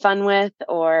you've had fun with?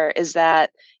 Or is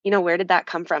that, where did that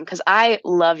come from? Because I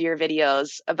love your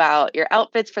videos about your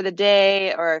outfits for the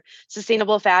day or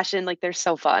sustainable fashion. Like, they're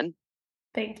so fun.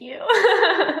 Thank you.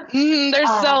 They're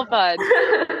so fun.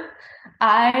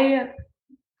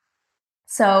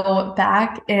 So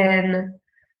back in,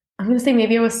 I'm going to say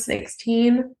maybe I was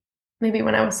 16, maybe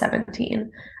when I was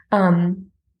 17.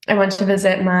 I went to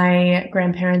visit my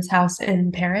grandparents' house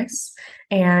in Paris,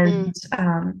 and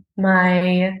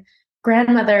my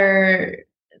grandmother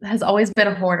has always been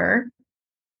a hoarder.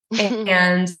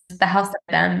 And the house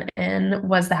that I'm in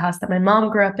was the house that my mom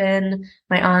grew up in,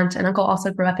 my aunt and uncle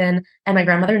also grew up in, and my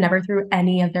grandmother never threw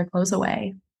any of their clothes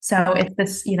away. So it's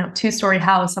this, 2-story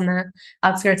house on the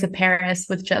outskirts of Paris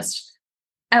with just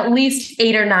at least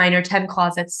 8 or 9 or 10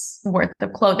 closets worth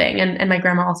of clothing. And my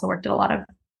grandma also worked at a lot of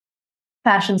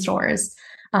fashion stores.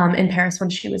 in Paris when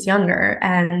she was younger.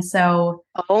 And so,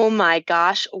 oh my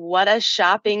gosh, what a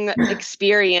shopping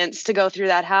experience to go through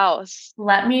that house.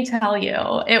 Let me tell you,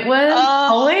 it was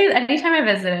always, anytime I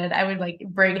visited, I would like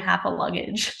bring half a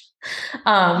luggage.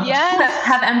 Yes.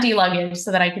 Have empty luggage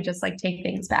so that I could just like take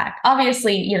things back.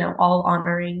 Obviously, you know, all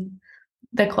honoring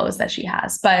the clothes that she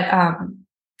has, but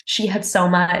she had so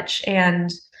much.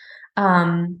 And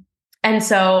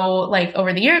so like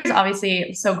over the years, obviously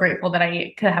I'm so grateful that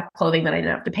I could have clothing that I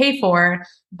didn't have to pay for.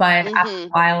 But after a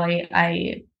while,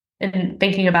 I and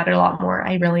thinking about it a lot more,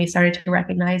 I really started to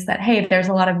recognize that, hey, there's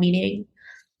a lot of meaning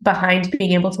behind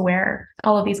being able to wear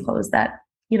all of these clothes that,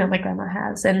 you know, my grandma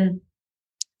has. And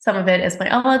some of it is my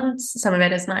aunt's, some of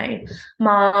it is my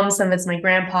mom's, some of it's my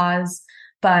grandpa's.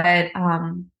 But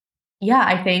yeah,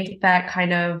 I think that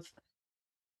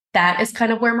is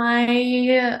kind of where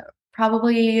my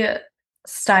probably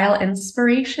style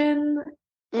inspiration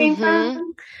came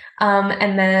from.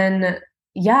 And then,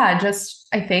 yeah, just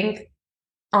I think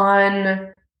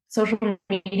on social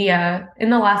media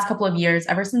in the last couple of years,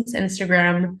 ever since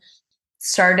Instagram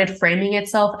started framing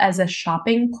itself as a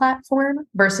shopping platform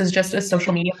versus just a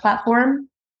social media platform.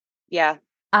 Yeah.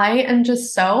 I am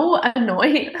just so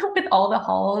annoyed with all the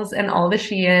hauls and all the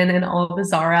Shein and all the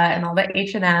Zara and all the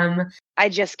H&M. I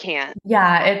just can't.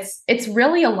 Yeah, it's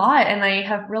really a lot. And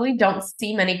I really don't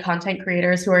see many content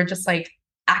creators who are just like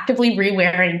actively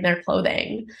re-wearing their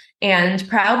clothing and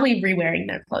proudly re-wearing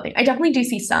their clothing. I definitely do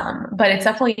see some, but it's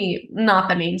definitely not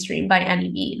the mainstream by any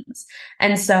means.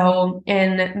 And so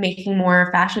in making more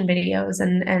fashion videos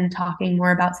and talking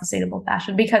more about sustainable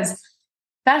fashion, because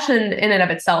fashion in and of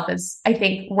itself is, I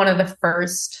think, one of the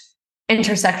first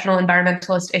intersectional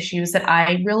environmentalist issues that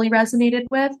I really resonated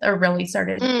with or really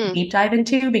started to deep dive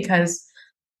into, because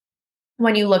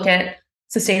when you look at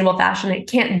sustainable fashion, it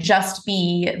can't just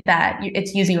be that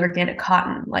it's using organic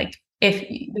cotton. Like if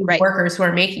the workers who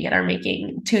are making it are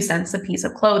making 2 cents a piece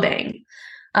of clothing.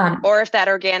 Or if that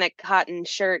organic cotton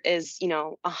shirt is, you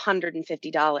know,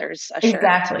 $150 a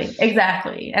shirt.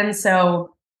 Exactly. And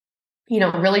so, you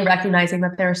know, really recognizing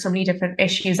that there are so many different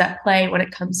issues at play when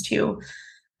it comes to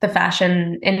the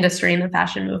fashion industry and the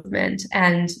fashion movement,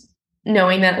 and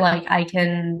knowing that like I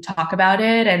can talk about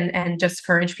it and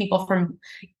discourage people from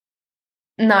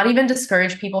not even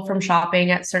discourage people from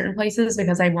shopping at certain places,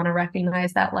 because I want to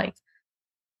recognize that like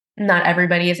not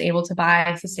everybody is able to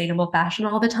buy sustainable fashion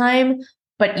all the time,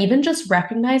 but even just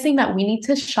recognizing that we need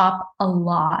to shop a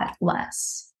lot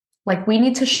less. Like we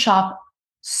need to shop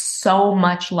so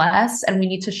much less and we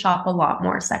need to shop a lot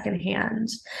more secondhand.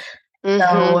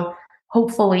 So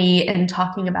hopefully in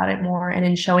talking about it more and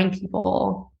in showing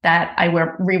people that I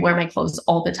rewear my clothes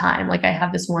all the time. Like I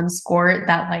have this one skirt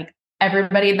that like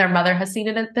everybody and their mother has seen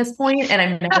it at this point, and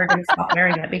I'm never going to stop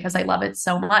wearing it because I love it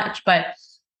so much. But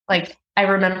like, I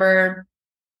remember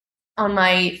on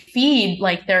my feed,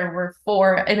 like there were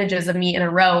 4 images of me in a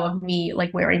row of me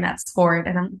like wearing that skirt.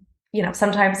 And I'm, you know,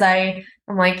 sometimes I'm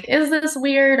like, is this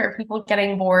weird? Are people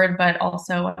getting bored? But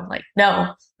also I'm like,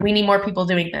 no, we need more people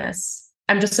doing this.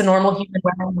 I'm just a normal human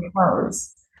wearing my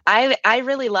clothes. I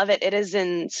really love it. It has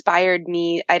inspired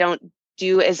me. I don't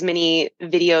do as many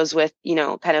videos with, you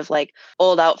know, kind of like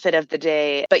old outfit of the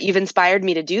day, but you've inspired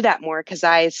me to do that more, because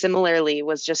I similarly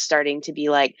was just starting to be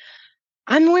like,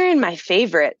 I'm wearing my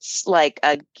favorites like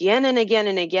again and again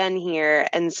and again here.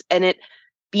 And it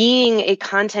being a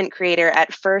content creator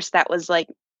at first, that was like,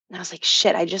 I was like,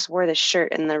 shit, I just wore this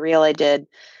shirt in the reel I did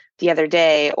the other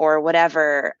day or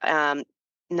whatever.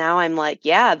 Now I'm like,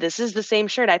 yeah, this is the same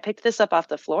shirt. I picked this up off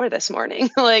the floor this morning.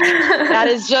 Like that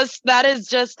is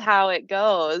just how it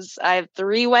goes. I have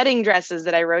 3 wedding dresses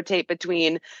that I rotate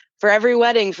between for every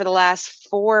wedding for the last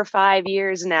 4 or 5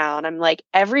 years now. And I'm like,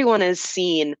 everyone has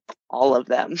seen all of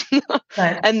them.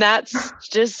 And that's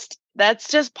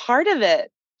just part of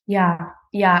it. Yeah.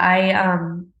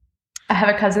 I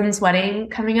have a cousin's wedding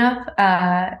coming up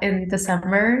in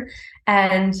December,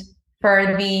 and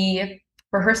for the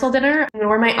rehearsal dinner, I'm gonna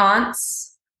wear my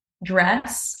aunt's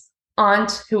dress.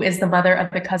 Aunt, who is the mother of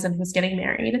the cousin who's getting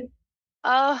married.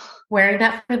 Wearing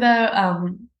that for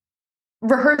the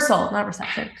rehearsal, not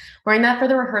reception. Wearing that for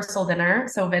the rehearsal dinner,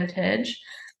 so vintage.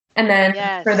 And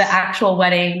then for the actual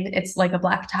wedding, it's like a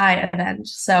black tie event.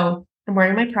 So I'm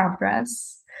wearing my prom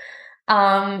dress,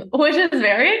 which is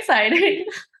very exciting.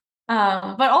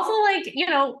 But also like, you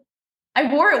know,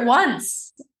 I wore it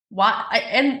once.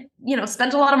 And you know,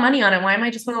 spent a lot of money on it. Why am I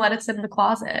just going to let it sit in the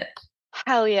closet?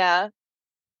 Hell yeah.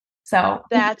 So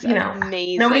that's, you know,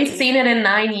 amazing. Nobody's seen it in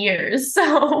 9 years.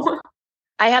 So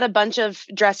I had a bunch of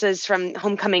dresses from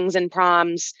homecomings and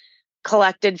proms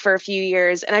collected for a few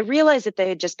years, and I realized that they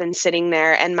had just been sitting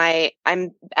there. And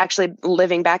I'm actually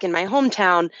living back in my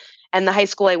hometown, and the high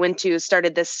school I went to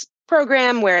started this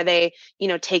program where they,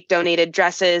 take donated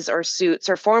dresses or suits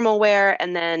or formal wear,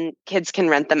 and then kids can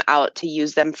rent them out to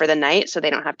use them for the night so they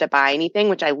don't have to buy anything,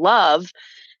 which I love.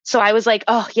 So I was like,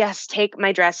 oh yes, take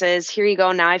my dresses. Here you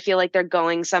go. Now I feel like they're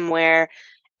going somewhere.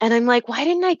 And I'm like, why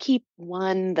didn't I keep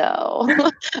one though?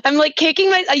 I'm like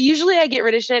usually I get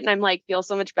rid of shit and I'm like, feel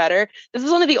so much better. This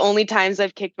is one of the only times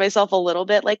I've kicked myself a little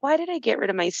bit. Like, why did I get rid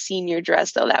of my senior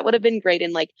dress though? That would have been great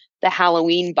in like the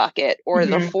Halloween bucket or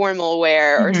the formal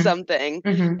wear or something.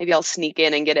 Maybe I'll sneak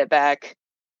in and get it back.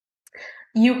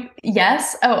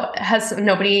 Yes. Oh, has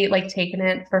nobody like taken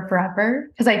it for forever?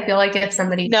 Because I feel like if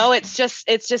somebody. No, it's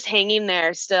just hanging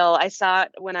there still. I saw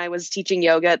it when I was teaching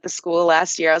yoga at the school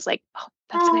last year. I was like, oh,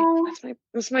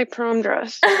 that's my prom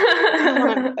dress.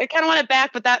 I kind of want it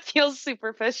back, but that feels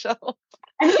superficial.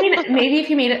 I mean, maybe if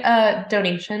you made a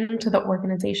donation to the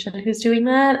organization who's doing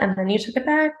that and then you took it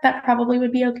back, that probably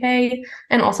would be okay.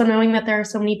 And also knowing that there are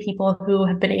so many people who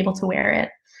have been able to wear it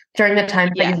during the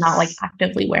time that you're not like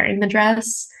actively wearing the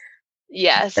dress.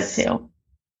 Yes. Too.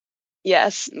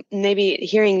 Yes. Maybe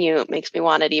hearing you makes me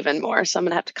want it even more. So I'm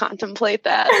gonna have to contemplate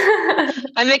that.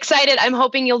 I'm excited. I'm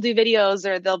hoping you'll do videos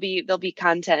or there'll be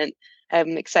content.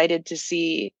 I'm excited to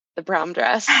see the prom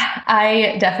dress.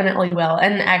 I definitely will.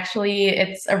 And actually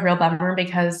it's a real bummer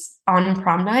because on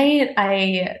prom night,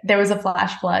 there was a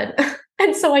flash flood.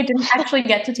 And so I didn't actually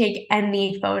get to take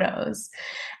any photos.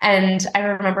 And I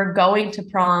remember going to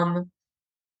prom,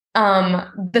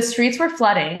 the streets were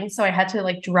flooding. So I had to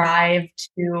like drive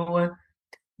to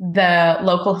the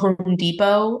local Home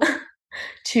Depot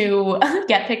to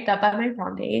get picked up at my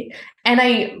prom date. And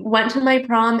I went to my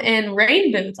prom in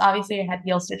rain boots. Obviously I had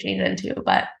heels to change into,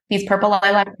 but these purple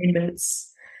lilac rain boots.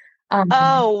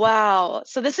 Oh, wow.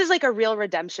 So this is like a real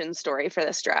redemption story for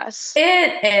this dress.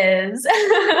 It is.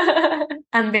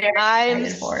 I'm very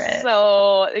excited for it.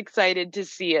 So excited to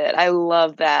see it. I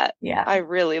love that. Yeah. I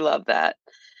really love that.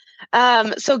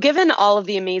 So given all of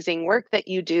the amazing work that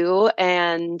you do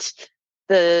and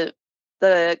the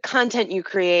content you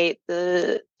create,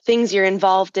 the things you're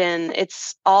involved in,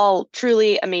 it's all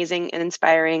truly amazing and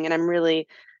inspiring. And I'm really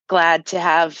glad to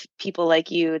have people like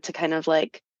you to kind of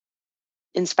like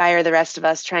inspire the rest of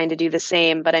us trying to do the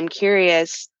same. But I'm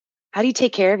curious, how do you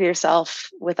take care of yourself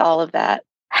with all of that?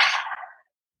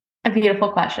 A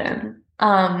beautiful question.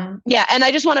 Yeah, and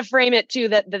I just want to frame it too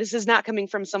that this is not coming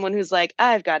from someone who's like,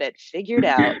 I've got it figured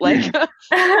out. Like,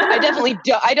 I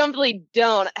definitely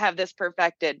don't have this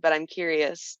perfected, but I'm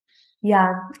curious.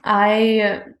 Yeah,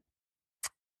 I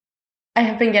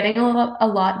have been getting a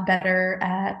lot better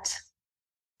at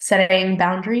setting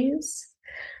boundaries.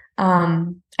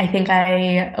 I think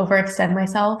I overextend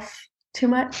myself too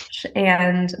much,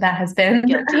 and that has been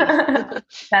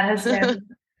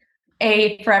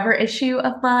a forever issue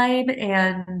of mine.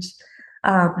 And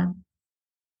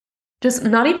just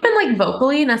not even like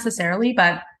vocally necessarily,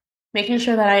 but making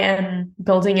sure that I am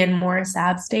building in more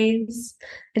Sabs days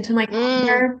into my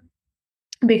calendar,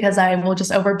 because I will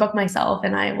just overbook myself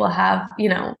and I will have,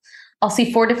 I'll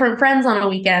see 4 different friends on a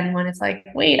weekend when it's like,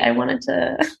 wait, I wanted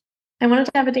to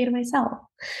have a day to myself.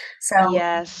 So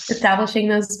yes, establishing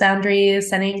those boundaries,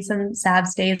 setting some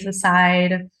Sabs days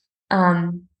aside,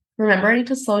 remembering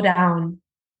to slow down,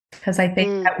 because I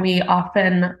think that we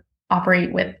often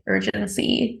operate with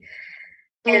urgency.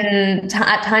 And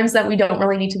at times that we don't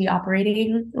really need to be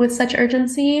operating with such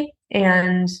urgency.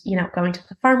 And, going to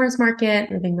the farmer's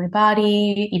market, moving my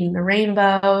body, eating the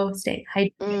rainbow, staying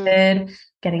hydrated,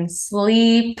 getting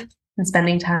sleep, and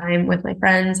spending time with my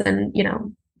friends and,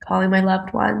 calling my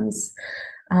loved ones,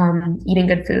 eating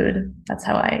good food. That's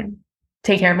how I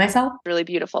take care of myself. Really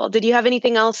beautiful. Did you have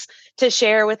anything else to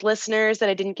share with listeners that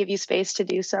I didn't give you space to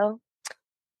do so?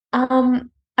 I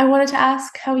wanted to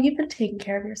ask how you've been taking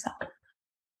care of yourself.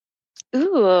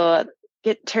 Ooh,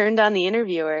 get turned on the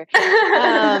interviewer.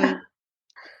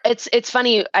 It's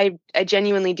funny. I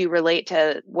genuinely do relate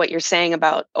to what you're saying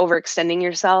about overextending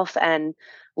yourself and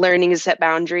learning to set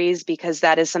boundaries, because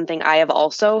that is something I have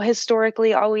also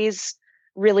historically always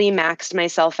really maxed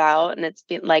myself out. And it's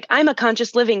been like, I'm a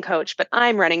conscious living coach, but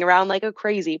I'm running around like a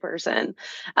crazy person.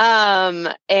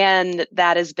 And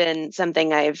that has been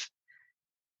something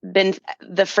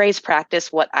the phrase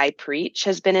practice what I preach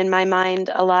has been in my mind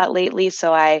a lot lately.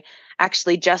 So I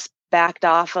actually just backed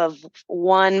off of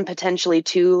 1, potentially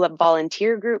 2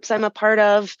 volunteer groups I'm a part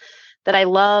of that I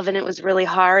love. And it was really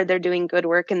hard. They're doing good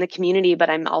work in the community, but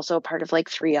I'm also a part of like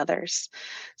 3 others.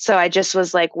 So I just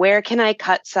was like, where can I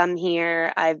cut some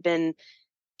here? I've been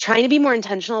trying to be more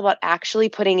intentional about actually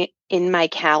putting in my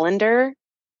calendar,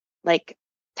 like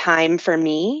time for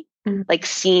me, like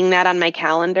seeing that on my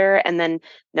calendar, and then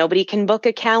nobody can book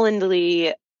a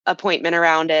Calendly appointment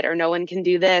around it, or no one can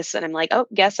do this. And I'm like, oh,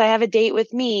 guess I have a date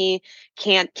with me.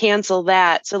 Can't cancel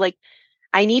that. So like,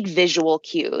 I need visual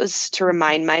cues to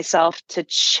remind myself to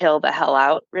chill the hell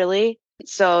out, really.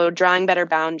 So drawing better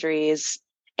boundaries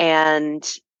and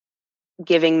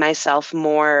giving myself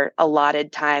more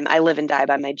allotted time. I live and die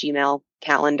by my Gmail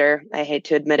calendar. I hate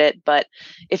to admit it, but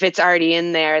if it's already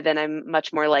in there, then I'm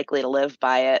much more likely to live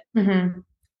by it. I'm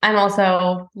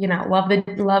also, love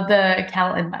the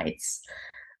Cal invites.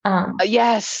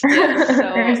 Yes,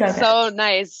 so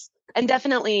nice. And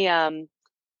definitely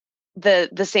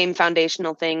the same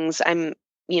foundational things. I'm,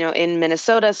 in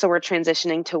Minnesota, so we're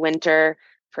transitioning to winter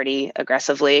pretty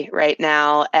aggressively right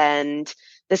now, and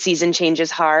the season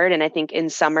changes hard. And I think in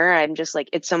summer, I'm just like,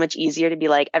 it's so much easier to be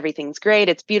like, everything's great,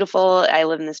 it's beautiful, I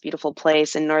live in this beautiful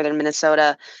place in northern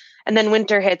Minnesota. And then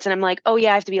winter hits and I'm like, oh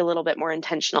yeah, I have to be a little bit more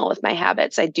intentional with my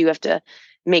habits. I do have to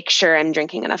make sure I'm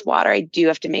drinking enough water. I do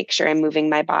have to make sure I'm moving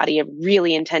my body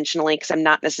really intentionally, because I'm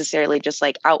not necessarily just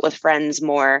like out with friends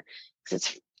more because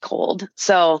it's cold.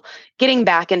 So getting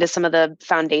back into some of the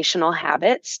foundational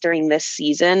habits during this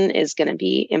season is going to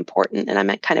be important. And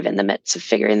I'm kind of in the midst of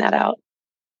figuring that out.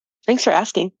 Thanks for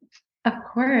asking. Of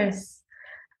course.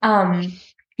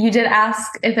 You did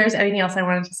ask if there's anything else I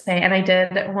wanted to say, and I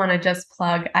did want to just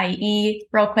plug IE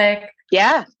real quick.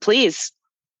 Yeah, please.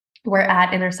 We're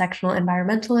at Intersectional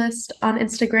Environmentalist on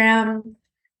Instagram.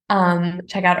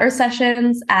 Check out Earth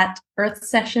Sessions at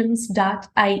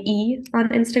earthsessions.ie on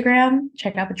Instagram.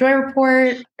 Check out the Joy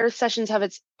Report. Earth Sessions have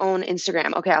its own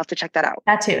Instagram. Okay, I'll have to check that out.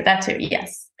 That too,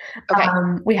 yes. Okay.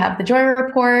 We have the Joy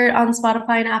Report on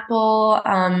Spotify and Apple,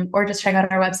 or just check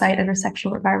out our website,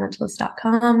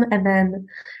 intersectionalenvironmentalist.com. And then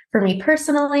for me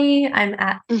personally, I'm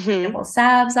at Sustainable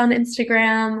Sabs on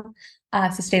Instagram,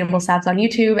 Sustainable Sabs on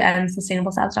YouTube, and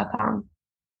sustainablesabs.com.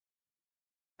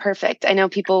 Perfect. I know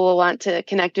people will want to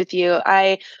connect with you.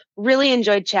 I really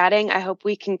enjoyed chatting. I hope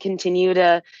we can continue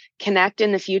to connect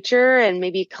in the future and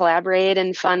maybe collaborate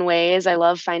in fun ways. I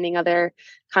love finding other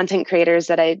content creators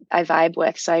that I vibe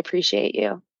with. So I appreciate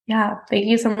you. Yeah. Thank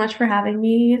you so much for having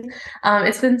me.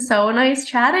 It's been so nice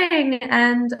chatting,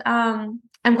 and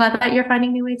I'm glad that you're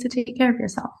finding new ways to take care of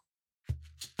yourself.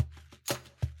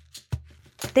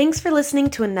 Thanks for listening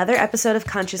to another episode of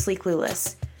Consciously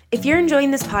Clueless. If you're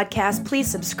enjoying this podcast,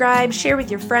 please subscribe, share with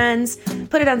your friends,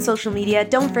 put it on social media.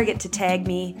 Don't forget to tag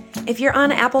me. If you're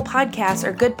on Apple Podcasts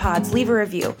or Good Pods, leave a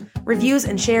review. Reviews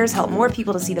and shares help more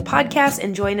people to see the podcast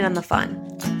and join in on the fun.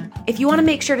 If you want to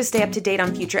make sure to stay up to date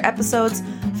on future episodes,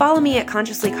 follow me at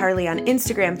Consciously Carly on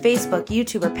Instagram, Facebook,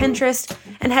 YouTube, or Pinterest,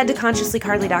 and head to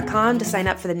consciouslycarly.com to sign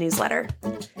up for the newsletter.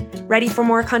 Ready for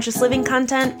more conscious living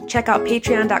content? Check out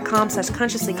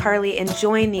patreon.com/consciouslycarly and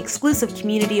join the exclusive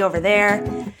community over there.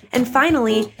 And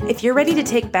finally, if you're ready to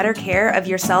take better care of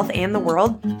yourself and the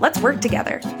world, let's work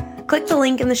together. Click the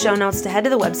link in the show notes to head to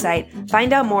the website,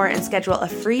 find out more, and schedule a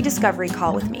free discovery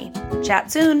call with me. Chat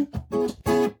soon.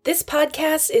 This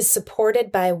podcast is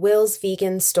supported by Will's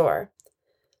Vegan Store.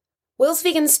 Will's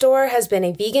Vegan Store has been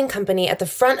a vegan company at the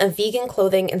front of vegan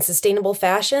clothing and sustainable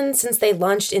fashion since they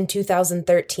launched in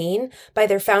 2013 by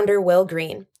their founder, Will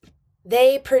Green.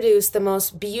 They produce the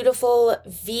most beautiful,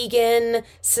 vegan,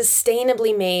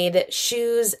 sustainably made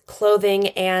shoes, clothing,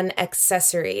 and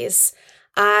accessories.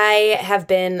 I have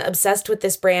been obsessed with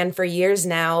this brand for years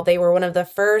now. They were one of the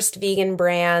first vegan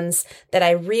brands that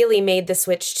I really made the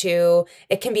switch to.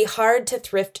 It can be hard to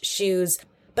thrift shoes,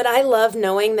 but I love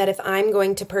knowing that if I'm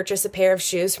going to purchase a pair of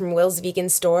shoes from Will's Vegan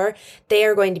Store, they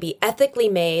are going to be ethically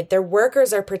made, their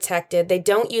workers are protected, they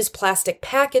don't use plastic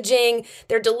packaging,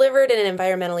 they're delivered in an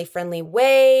environmentally friendly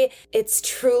way. It's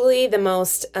truly the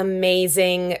most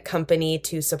amazing company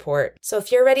to support. So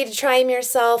if you're ready to try them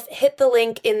yourself, hit the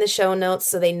link in the show notes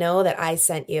so they know that I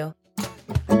sent you.